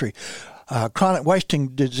country. Chronic wasting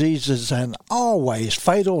disease is an always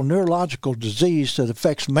fatal neurological disease that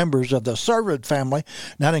affects members of the cervid family.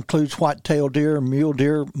 And that includes white-tailed deer, mule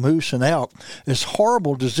deer, moose, and elk. This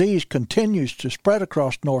horrible disease continues to spread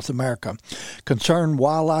across North America. Concerned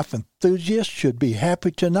wildlife enthusiasts should be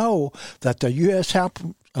happy to know that the U.S. House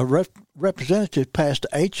of Representatives passed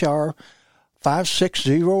H.R.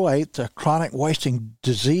 5608, the Chronic Wasting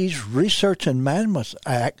Disease Research and Management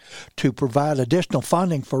Act, to provide additional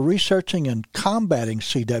funding for researching and combating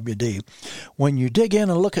CWD. When you dig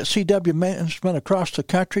in and look at CW management across the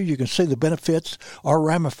country, you can see the benefits or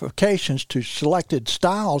ramifications to selected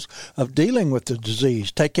styles of dealing with the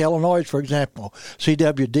disease. Take Illinois, for example.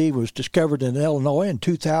 CWD was discovered in Illinois in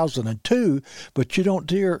 2002, but you don't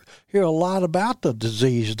hear a lot about the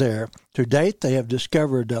disease there. To date, they have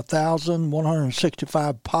discovered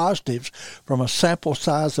 1,165 positives from a sample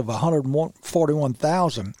size of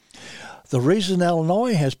 141,000. The reason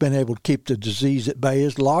Illinois has been able to keep the disease at bay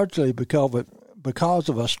is largely because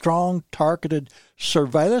of a strong targeted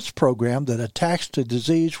surveillance program that attacks the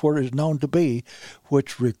disease where it is known to be,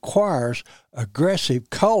 which requires aggressive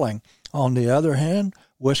culling. On the other hand,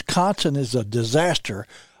 Wisconsin is a disaster.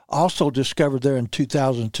 Also discovered there in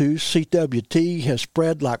 2002, CWD has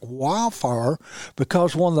spread like wildfire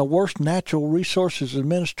because one of the worst Natural Resources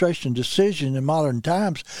Administration decisions in modern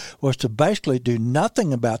times was to basically do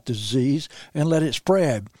nothing about the disease and let it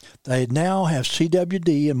spread. They now have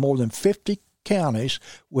CWD in more than 50 counties,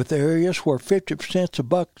 with areas where 50% of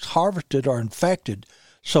bucks harvested are infected.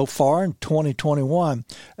 So far in 2021,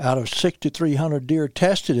 out of 6,300 deer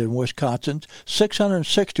tested in Wisconsin,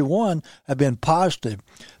 661 have been positive.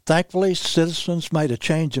 Thankfully, citizens made a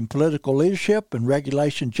change in political leadership and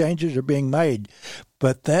regulation changes are being made.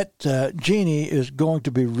 But that genie is going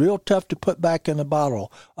to be real tough to put back in the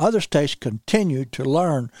bottle. Other states continue to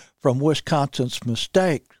learn from Wisconsin's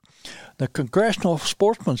mistake. The Congressional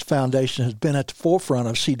Sportsmen's Foundation has been at the forefront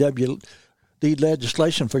of CWD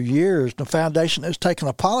legislation for years. The foundation has taken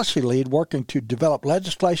a policy lead working to develop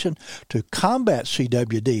legislation to combat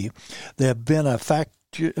CWD. They have been a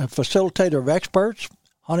facilitator of experts,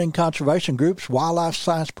 hunting conservation groups, wildlife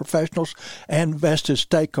science professionals, and vested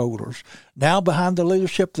stakeholders. Now, behind the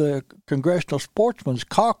leadership of the Congressional Sportsmen's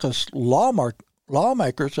Caucus,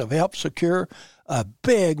 lawmakers have helped secure a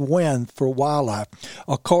big win for wildlife.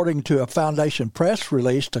 According to a Foundation press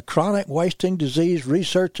release, the Chronic Wasting Disease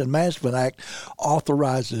Research and Management Act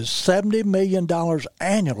authorizes $70 million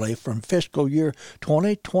annually from fiscal year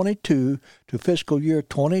 2022 to fiscal year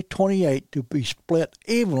 2028 to be split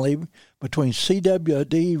evenly between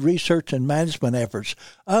CWD research and management efforts.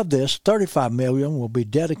 Of this, $35 million will be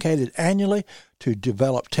dedicated annually to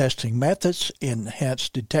develop testing methods, enhance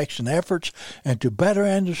detection efforts, and to better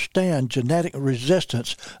understand genetic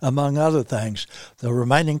resistance, among other things. The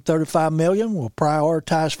remaining $35 million will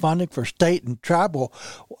prioritize funding for state and tribal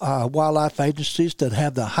wildlife agencies that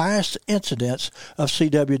have the highest incidence of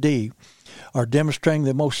CWD, are demonstrating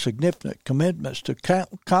the most significant commitments to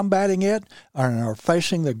combating it, and are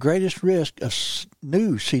facing the greatest risk of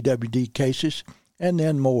new CWD cases, and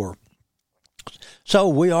then more. So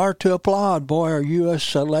we are to applaud, our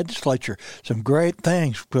U.S. legislature. Some great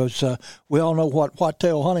things, because we all know what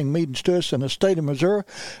whitetail hunting means to us in the state of Missouri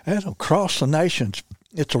and across the nation.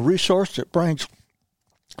 It's a resource that brings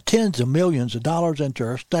tens of millions of dollars into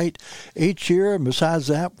our state each year. And besides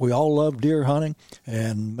that, we all love deer hunting,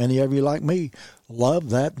 and many of you, like me,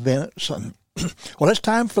 love that venison. Well, it's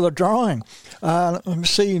time for the drawing. Let me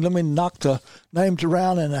see. Let me knock the names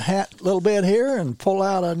around in a hat a little bit here and pull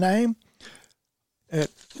out a name. It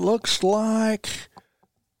looks like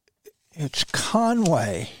it's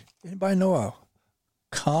Conway. Anybody know a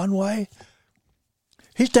Conway?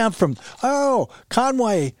 He's down from,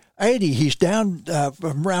 Conway 80. He's down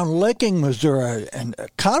from around Licking, Missouri. And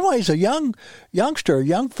Conway's a youngster, a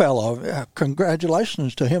young fellow.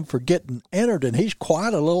 Congratulations to him for getting entered. And he's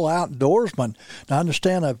quite a little outdoorsman. Now, I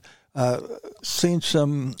understand I've seen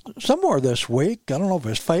somewhere this week, I don't know if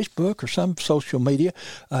it's Facebook or some social media,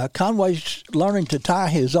 Conway's learning to tie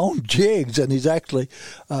his own jigs, and he's actually,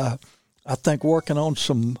 I think, working on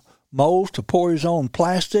some molds to pour his own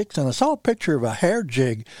plastics. And I saw a picture of a hair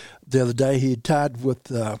jig the other day he had tied with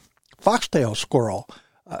foxtail squirrel.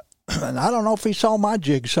 And I don't know if he saw my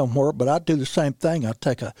jig somewhere, but I do the same thing. I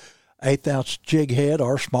take a 1/8-ounce jig head,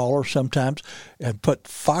 or smaller sometimes, and put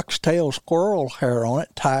foxtail squirrel hair on it,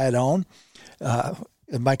 tie it on,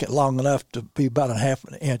 and make it long enough to be about a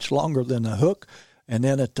 1/2 inch longer than the hook. And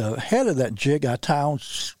then at the head of that jig, I tie on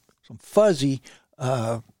some fuzzy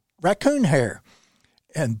raccoon hair.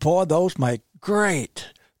 And boy, those make great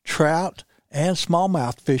trout and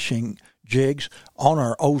smallmouth fishing jigs on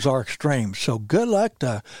our Ozark streams. So good luck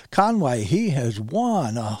to Conway. He has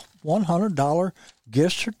won a $100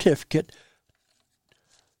 gift certificate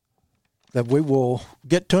that we will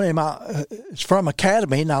get to him. It's from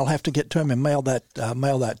Academy, and I'll have to get to him and mail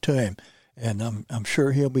that to him. And I'm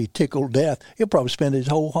sure he'll be tickled to death. He'll probably spend his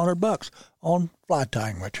whole $100 on fly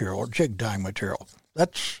tying material or jig tying material.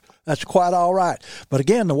 That's quite all right. But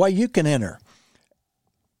again, the way you can enter,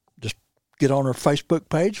 just get on our Facebook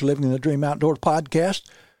page, Living the Dream Outdoors Podcast,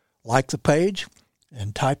 like the page,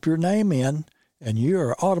 and type your name in, and you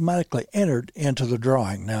are automatically entered into the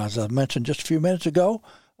drawing. Now, as I mentioned just a few minutes ago,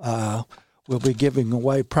 we'll be giving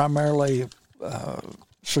away primarily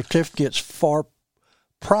certificates for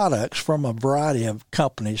products from a variety of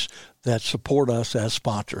companies that support us as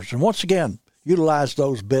sponsors. And once again, utilize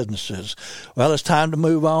those businesses. Well, it's time to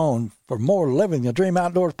move on for more Living the Dream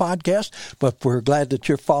Outdoors podcast, but we're glad that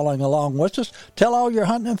you're following along with us. Tell all your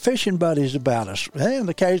hunting and fishing buddies about us. And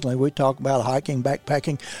occasionally we talk about hiking,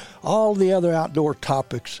 backpacking, all the other outdoor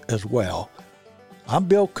topics as well. I'm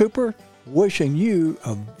Bill Cooper, wishing you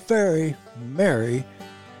a very Merry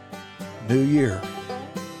New Year.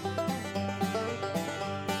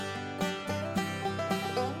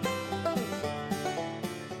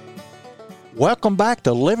 Welcome back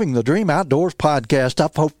to Living the Dream Outdoors podcast. I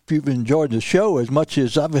hope you've enjoyed the show as much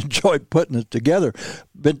as I've enjoyed putting it together.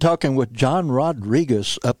 Been talking with John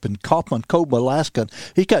Rodriguez up in Kaufman Cove, Alaska.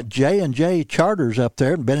 He's got J&J Charters up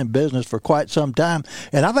there and been in business for quite some time.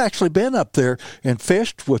 And I've actually been up there and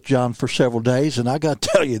fished with John for several days. And I got to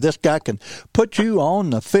tell you, this guy can put you on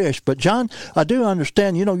the fish. But John, I do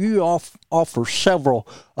understand, you offer several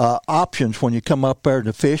options when you come up there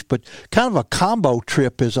to fish, but kind of a combo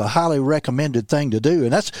trip is a highly recommended thing to do,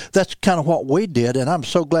 and that's kind of what we did, and I'm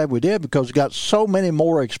so glad we did because we got so many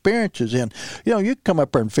more experiences in. You can come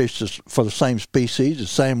up there and fish for the same species the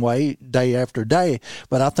same way day after day,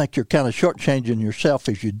 but I think you're kind of shortchanging yourself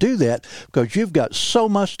as you do that because you've got so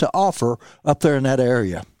much to offer up there in that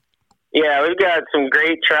area. Yeah, we've got some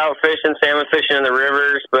great trout fishing, salmon fishing in the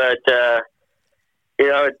rivers, but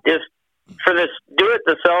just for this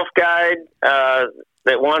do-it-yourself guide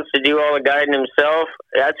that wants to do all the guiding himself,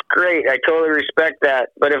 that's great. I totally respect that.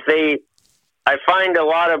 But I find a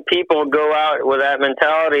lot of people go out with that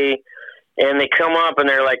mentality, and they come up and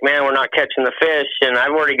they're like, man, we're not catching the fish, and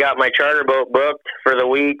I've already got my charter boat booked for the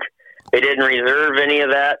week. They didn't reserve any of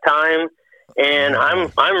that time, and I'm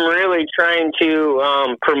really trying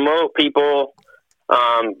to promote people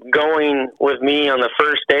going with me on the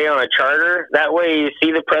first day on a charter. That way you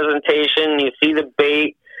see the presentation, you see the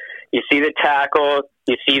bait, you see the tackle,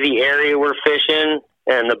 you see the area we're fishing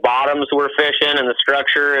and the bottoms we're fishing and the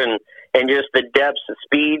structure and just the depths, the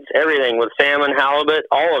speeds, everything with salmon, halibut,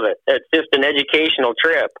 all of it. It's just an educational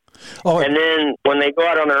trip. Oh. And then when they go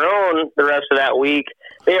out on their own the rest of that week,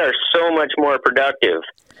 they are so much more productive.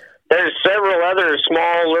 There's several other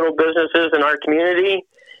small little businesses in our community,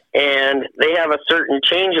 and they have a certain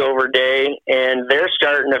changeover day, and they're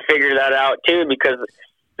starting to figure that out too because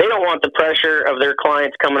they don't want the pressure of their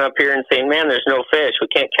clients coming up here and saying, man, there's no fish. We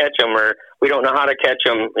can't catch them, or we don't know how to catch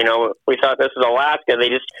them. We thought this is Alaska. They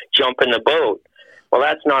just jump in the boat. Well,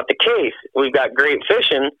 that's not the case. We've got great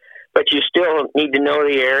fishing, but you still need to know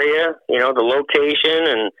the area, the location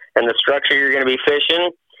and the structure you're going to be fishing.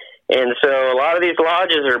 And so a lot of these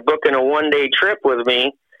lodges are booking a one-day trip with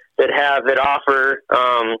me that offer,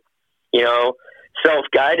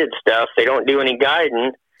 self-guided stuff. They don't do any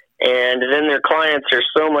guiding, and then their clients are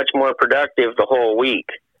so much more productive the whole week.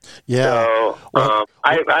 Yeah. So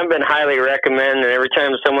I've been highly recommended. Every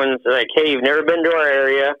time someone's like, "Hey, you've never been to our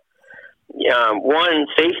area," one,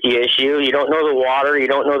 safety issue. You don't know the water. You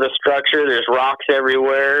don't know the structure. There's rocks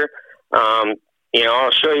everywhere.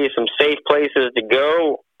 I'll show you some safe places to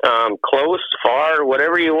go, close, far,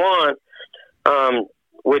 whatever you want.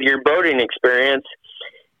 With your boating experience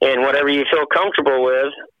and whatever you feel comfortable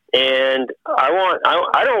with. And I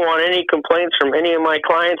don't want any complaints from any of my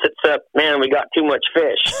clients except, man, we got too much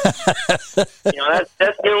fish. That's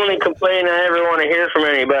the only complaint I ever want to hear from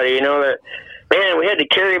anybody, that, man, we had to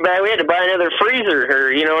carry back, we had to buy another freezer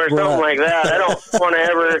or something like that. I don't want to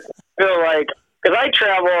ever feel like, because I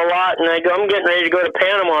travel a lot and I'm getting ready to go to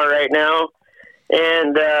Panama right now.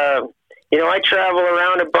 And, I travel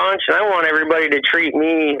around a bunch, and I want everybody to treat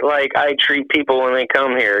me like I treat people when they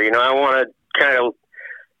come here. I want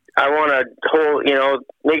to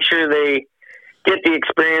make sure they get the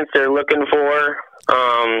experience they're looking for,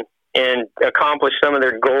 and accomplish some of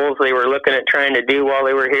their goals they were looking at trying to do while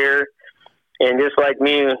they were here. And just like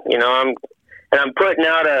me, I'm putting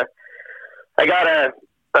out I got a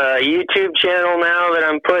YouTube channel now that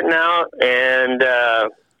I'm putting out, and,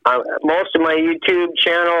 most of my YouTube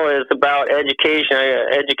channel is about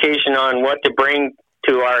education on what to bring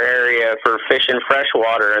to our area for fishing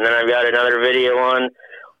freshwater. And then I've got another video on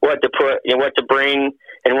what to bring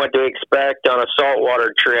and what to expect on a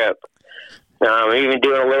saltwater trip. Even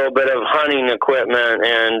doing a little bit of hunting equipment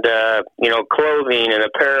and, clothing and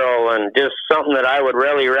apparel and just something that I would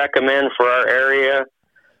really recommend for our area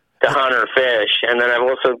to hunt or fish. And then I've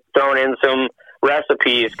also thrown in some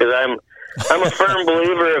recipes because I'm a firm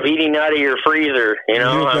believer of eating out of your freezer.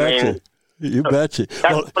 You betcha.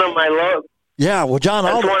 That's one of my logos. Yeah, well, John,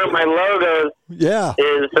 that's one of my logos. Yeah,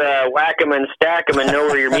 is whack 'em and stack 'em and know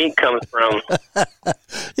where your meat comes from.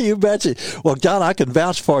 You betcha. Well, John, I can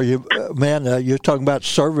vouch for you, man. You were talking about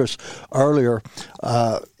service earlier.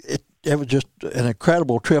 It was just an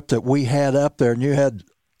incredible trip that we had up there, and you had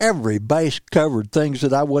every base covered, things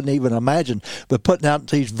that I wouldn't even imagine. But putting out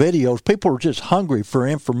these videos, people are just hungry for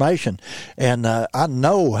information. And I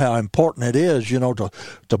know how important it is,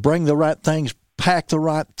 to bring the right things, pack the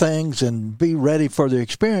right things, and be ready for the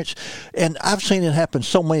experience. And I've seen it happen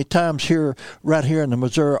so many times right here in the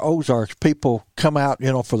Missouri Ozarks. People come out,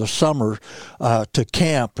 for the summer to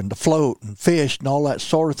camp and to float and fish and all that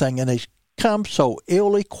sort of thing. And they come so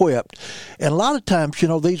ill-equipped. And a lot of times,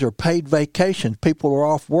 these are paid vacations. People are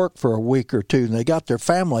off work for a week or two, and they got their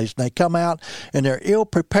families, and they come out, and they're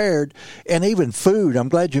ill-prepared. And even food, I'm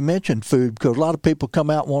glad you mentioned food, because a lot of people come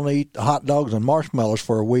out and want to eat hot dogs and marshmallows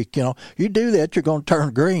for a week. You do that, you're going to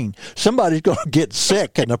turn green. Somebody's going to get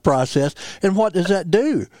sick in the process. And what does that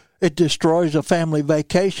do? It destroys a family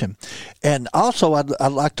vacation. And also,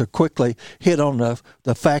 I'd like to quickly hit on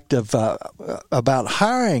the fact of about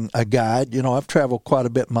hiring a guide. I've traveled quite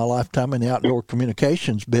a bit in my lifetime in the outdoor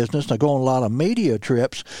communications business. I go on a lot of media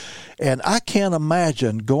trips, and I can't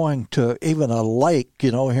imagine going to even a lake,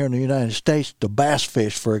 here in the United States, to bass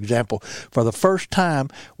fish, for example, for the first time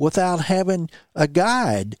without having a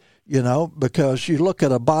guide. Because you look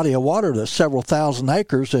at a body of water that's several thousand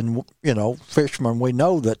acres, and, fishermen, we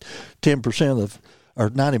know that 10% or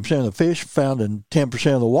 90% of the fish are found in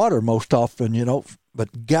 10% of the water most often,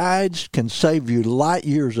 but guides can save you light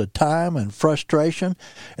years of time and frustration.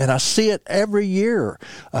 And I see it every year.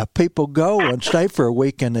 People go and stay for a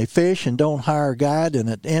week and they fish and don't hire a guide, and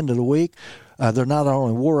at the end of the week, they're not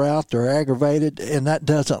only wore out, they're aggravated, and that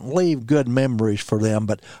doesn't leave good memories for them.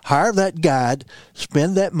 But hire that guide,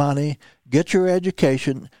 spend that money, get your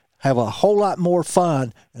education, have a whole lot more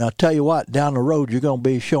fun, and I'll tell you what, down the road you're going to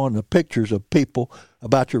be showing the pictures of people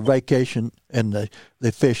about your vacation and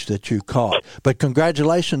the fish that you caught. But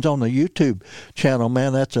congratulations on the YouTube channel,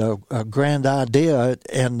 man. That's a grand idea.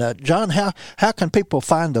 And, John, how can people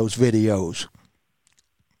find those videos?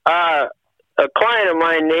 A client of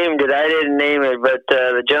mine named it. I didn't name it, but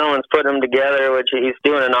the gentleman's putting them together, which he's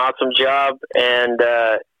doing an awesome job. And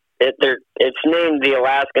it's named The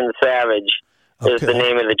Alaskan Savage. Okay. Is the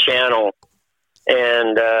name of the channel.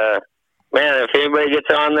 And man, if anybody gets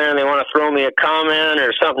on there and they want to throw me a comment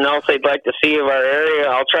or something else they'd like to see of our area,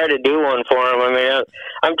 I'll try to do one for them. I mean,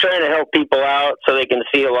 I'm trying to help people out so they can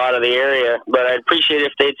see a lot of the area. But I'd appreciate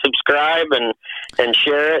if they'd subscribe and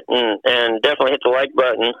share it and definitely hit the like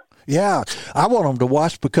button. Yeah, I want them to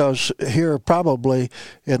watch, because here probably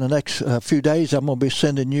in the next few days I'm going to be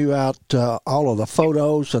sending you out all of the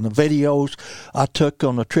photos and the videos I took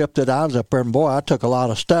on the trip that I was up there. And boy, I took a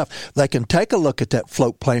lot of stuff. They can take a look at that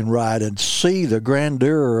float plane ride and see the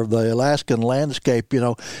grandeur of the Alaskan landscape,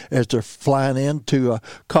 as they're flying into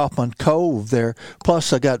Kaufman Cove there.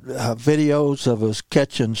 Plus, I got videos of us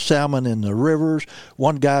catching salmon in the rivers.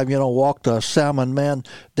 One guy, walked a salmon man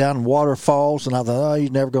down waterfalls, and I thought,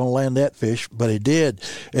 he's never going to land that fish, but he did.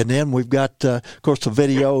 And then we've got, of course, the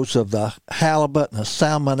videos of the halibut and the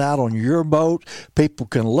salmon out on your boat. People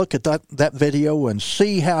can look at that video and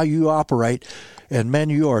see how you operate. And, man,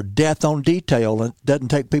 you are death on detail. It doesn't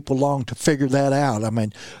take people long to figure that out. I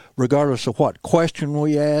mean, regardless of what question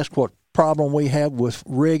we ask, what problem we have with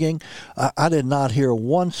rigging, I did not hear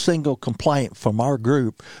one single complaint from our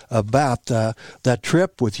group about that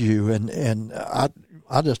trip with you. And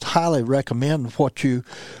I just highly recommend what you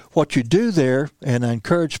do there, and I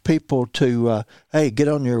encourage people to, get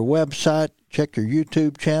on your website, check your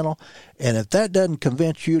YouTube channel, and if that doesn't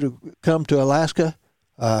convince you to come to Alaska,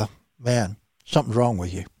 man, something's wrong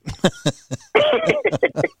with you.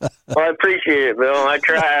 Well, I appreciate it, Bill. I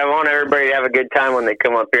want everybody to have a good time when they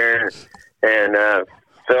come up here and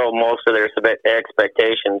fill most of their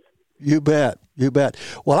expectations. You bet.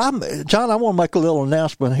 Well, John, I want to make a little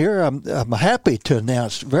announcement here. I'm happy to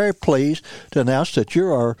announce, very pleased to announce that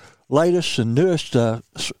you're our latest and newest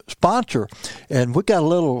sponsor. And we got a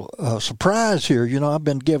little surprise here. I've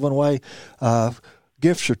been giving away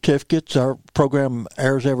gift certificates. Our program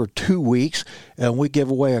airs every 2 weeks, and we give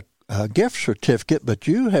away a gift certificate, but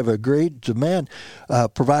you have agreed to,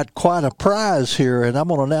 provide quite a prize here, and I'm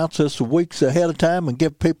going to announce this weeks ahead of time and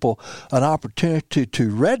give people an opportunity to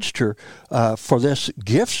register for this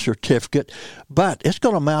gift certificate, but it's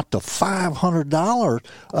going to amount to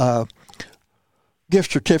 $500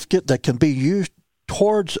 gift certificate that can be used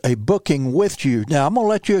towards a booking with you. Now, I'm going to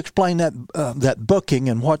let you explain that booking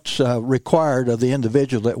and what's required of the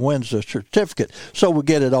individual that wins the certificate so we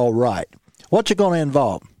get it all right. What's it going to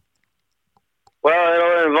involve?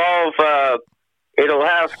 Well, it'll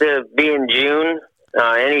have to be in June,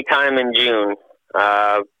 anytime in June.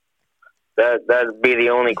 That'd be the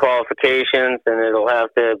only qualifications, and it'll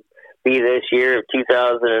have to be this year of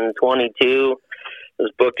 2022,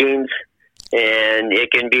 those bookings. And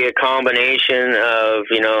it can be a combination of,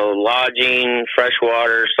 lodging,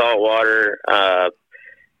 freshwater, saltwater,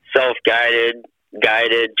 self-guided,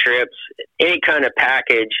 guided trips, any kind of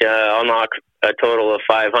package. I'll knock a total of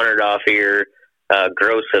 $500 off of your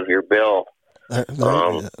gross of your bill.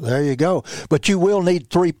 There you go. But you will need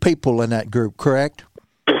 3 people in that group, correct?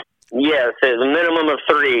 Yes, a minimum of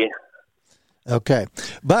 3. Okay.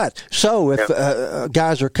 But so if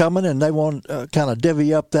guys are coming and they want to kind of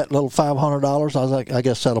divvy up that little $500, I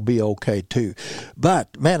guess that'll be okay too.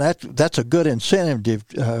 But man, that's a good incentive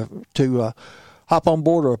to hop on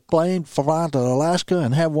board a plane, fly to Alaska,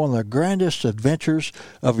 and have one of the grandest adventures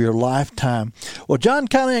of your lifetime. Well, John,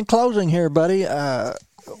 kind of in closing here, buddy,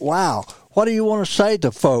 wow. What do you want to say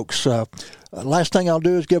to folks? Last thing I'll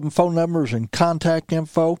do is give them phone numbers and contact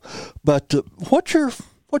info. But what's your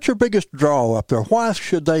biggest draw up there? Why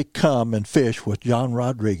should they come and fish with John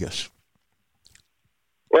Rodriguez?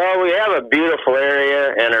 Well, we have a beautiful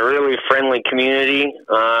area and a really friendly community.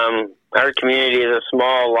 Our community is a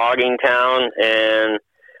small logging town, and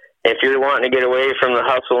if you're wanting to get away from the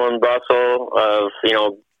hustle and bustle of,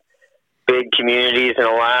 big communities in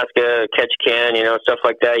Alaska, Ketchikan, stuff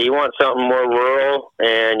like that, you want something more rural,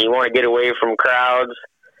 and you want to get away from crowds,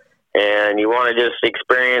 and you want to just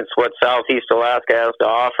experience what Southeast Alaska has to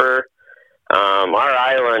offer. Our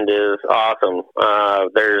island is awesome.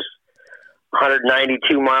 There's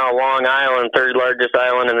 192-mile long island, third largest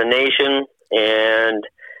island in the nation, and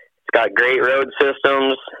it's got great road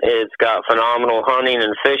systems. It's got phenomenal hunting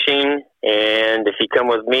and fishing, and if you come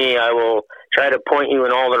with me, I will try to point you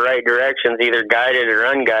in all the right directions, either guided or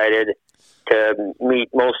unguided, to meet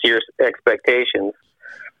most of your expectations.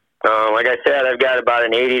 Like I said, I've got about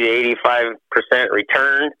an 80 to 85%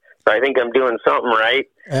 return, so I think I'm doing something right.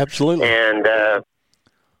 Absolutely. And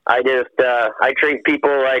I treat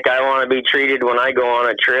people like I want to be treated when I go on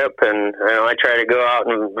a trip, and I try to go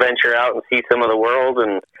out and venture out and see some of the world,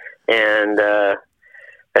 and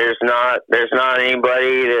there's not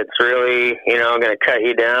anybody that's really going to cut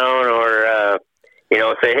you down or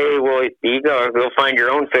say, hey, well, you go find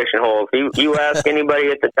your own fishing holes. You ask anybody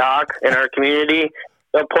at the dock in our community,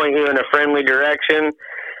 they'll point you in a friendly direction.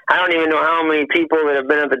 I don't even know how many people that have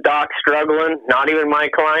been at the dock struggling, not even my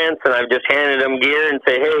clients, and I've just handed them gear and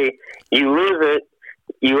say, hey, you lose it,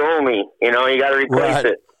 you owe me. You got to replace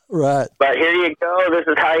it. Right. But here you go. This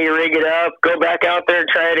is how you rig it up. Go back out there,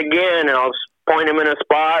 try it again, and I'll point them in a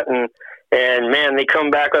spot, and man, they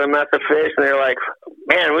come back with a mess of fish, and they're like,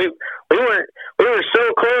 man, we were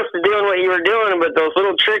so close to doing what you were doing, but those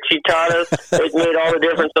little tricks you taught us, it made all the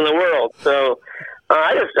difference in the world. So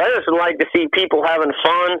I just like to see people having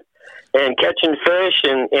fun and catching fish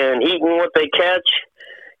and eating what they catch,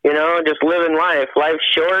 just living life. Life's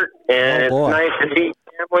short, and it's nice to see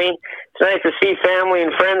family. It's nice to see family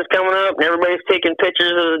and friends coming up, and everybody's taking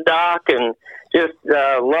pictures of the dock and just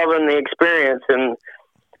loving the experience. And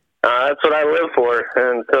that's what I live for,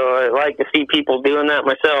 and so I like to see people doing that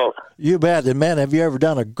myself. You bet, and man, have you ever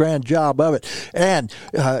done a grand job of it? And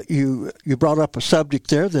you brought up a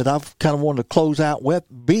subject there that I've kind of wanted to close out with.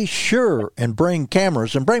 Be sure and bring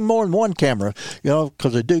cameras, and bring more than one camera,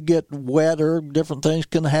 because they do get wet or different things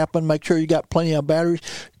can happen. Make sure you got plenty of batteries,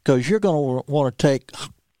 because you're going to want to take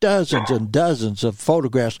dozens and dozens of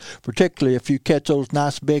photographs, particularly if you catch those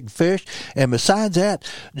nice big fish. And besides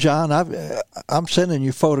that, John, I'm sending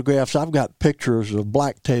you photographs. I've got pictures of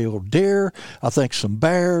black-tailed deer, I think some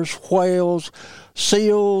bears, whales,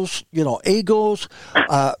 seals, eagles.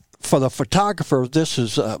 For the photographer, this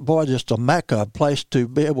is, just a mecca, place to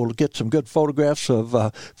be able to get some good photographs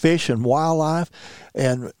of fish and wildlife.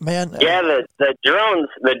 And, man... Yeah, the drones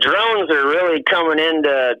are really coming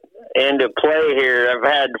into play here. I've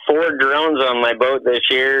had 4 drones on my boat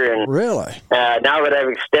this year, and really, now that I've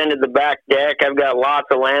extended the back deck, I've got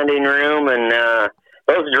lots of landing room, and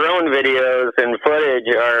those drone videos and footage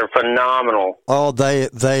are phenomenal. Oh,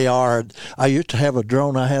 they are. I used to have a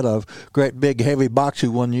drone. I had a great big heavy boxy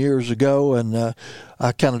one years ago, and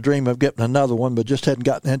I kind of dream of getting another one, but just hadn't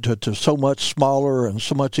gotten into it. To so much smaller and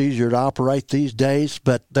so much easier to operate these days.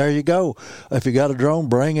 But there you go. If you got a drone,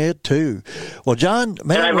 bring it too. Well, John,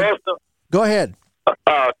 man, go ahead.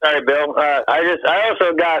 Oh, sorry, Bill. I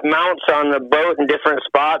also got mounts on the boat in different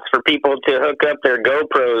spots for people to hook up their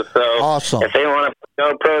GoPros. So awesome. If they want to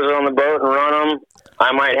put GoPros on the boat and run them,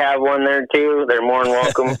 I might have one there too. They're more than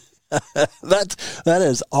welcome. That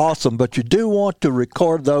is awesome, but you do want to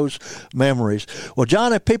record those memories. Well,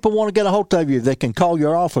 John, if people want to get a hold of you, they can call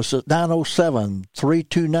your office at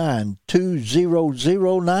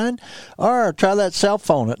 907-329-2009, or try that cell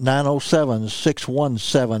phone at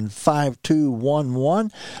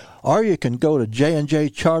 907-617-5211, or you can go to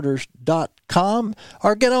jnjcharters.com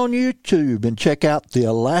or get on YouTube and check out The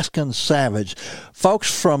Alaskan Savage.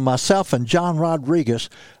 Folks, from myself and John Rodriguez,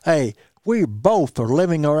 hey, We both are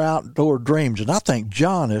living our outdoor dreams, and I think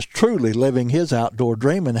John is truly living his outdoor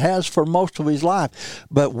dream and has for most of his life.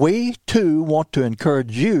 But we, too, want to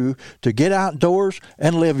encourage you to get outdoors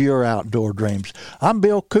and live your outdoor dreams. I'm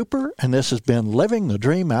Bill Cooper, and this has been Living the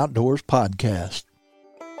Dream Outdoors podcast.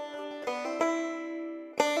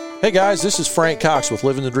 Hey guys, this is Frank Cox with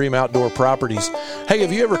Living the Dream Outdoor Properties. Hey,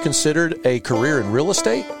 have you ever considered a career in real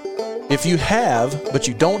estate? If you have, but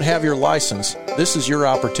you don't have your license, this is your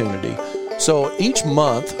opportunity. So each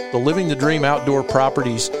month, the Living the Dream Outdoor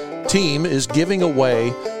Properties team is giving away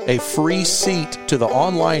a free seat to the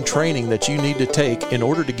online training that you need to take in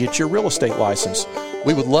order to get your real estate license.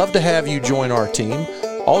 We would love to have you join our team.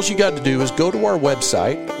 All you got to do is go to our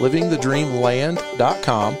website,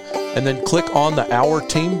 livingthedreamland.com, and then click on the Our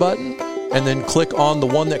Team button, and then click on the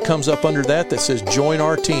one that comes up under that says Join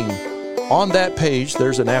Our Team. On that page,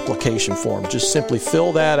 there's an application form. Just simply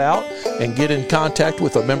fill that out and get in contact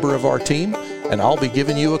with a member of our team, and I'll be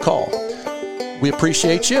giving you a call. We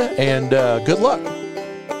appreciate you, and good luck.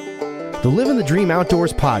 The Living the Dream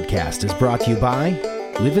Outdoors podcast is brought to you by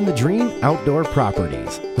Living the Dream Outdoor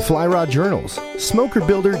Properties, the Fly Rod Journals,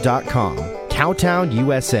 SmokerBuilder.com, Cowtown,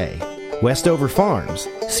 USA, Westover Farms,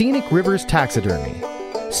 Scenic Rivers Taxidermy,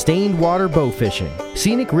 Stained Water Bow Fishing,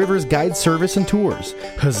 Scenic Rivers Guide Service and Tours,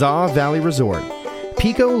 Huzzah Valley Resort,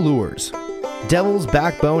 Pico Lures, Devil's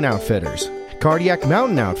Backbone Outfitters, Cardiac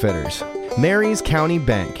Mountain Outfitters, Mary's County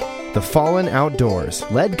Bank, The Fallen Outdoors,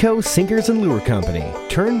 Ledco Sinkers and Lure Company,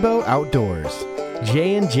 Turnbow Outdoors,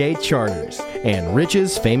 J&J Charters, and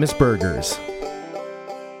Rich's Famous Burgers.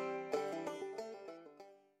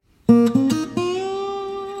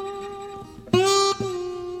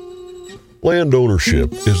 Land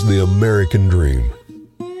ownership is the American dream.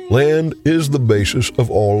 Land is the basis of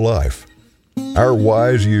all life. Our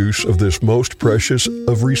wise use of this most precious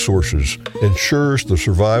of resources ensures the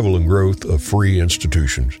survival and growth of free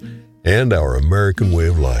institutions and our American way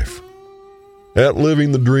of life. At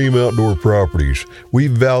Living the Dream Outdoor Properties, we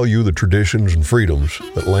value the traditions and freedoms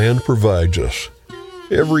that land provides us.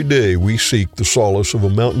 Every day we seek the solace of a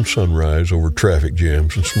mountain sunrise over traffic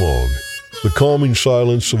jams and smog, the calming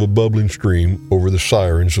silence of a bubbling stream over the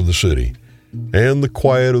sirens of the city, and the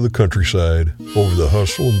quiet of the countryside over the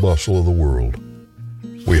hustle and bustle of the world.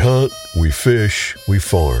 We hunt, we fish, we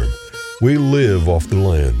farm. We live off the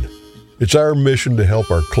land. It's our mission to help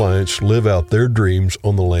our clients live out their dreams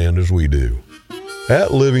on the land as we do.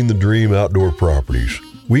 At Living the Dream Outdoor Properties,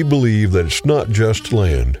 we believe that it's not just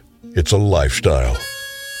land, it's a lifestyle.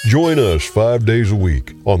 Join us 5 days a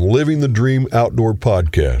week on Living the Dream Outdoor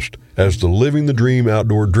Podcast as the Living the Dream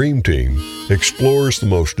Outdoor Dream Team explores the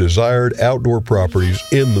most desired outdoor properties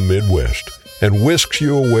in the Midwest and whisks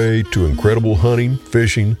you away to incredible hunting,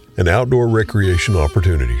 fishing, and outdoor recreation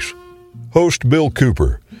opportunities. Host Bill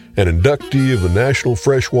Cooper, an inductee of the National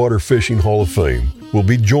Freshwater Fishing Hall of Fame, will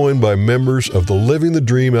be joined by members of the Living the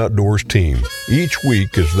Dream Outdoors team each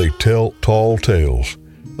week as they tell tall tales,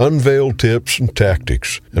 unveil tips and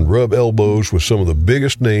tactics, and rub elbows with some of the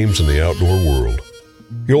biggest names in the outdoor world.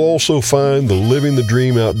 You'll also find the Living the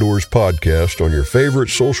Dream Outdoors podcast on your favorite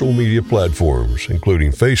social media platforms,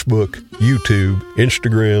 including Facebook, YouTube,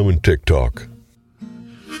 Instagram, and TikTok.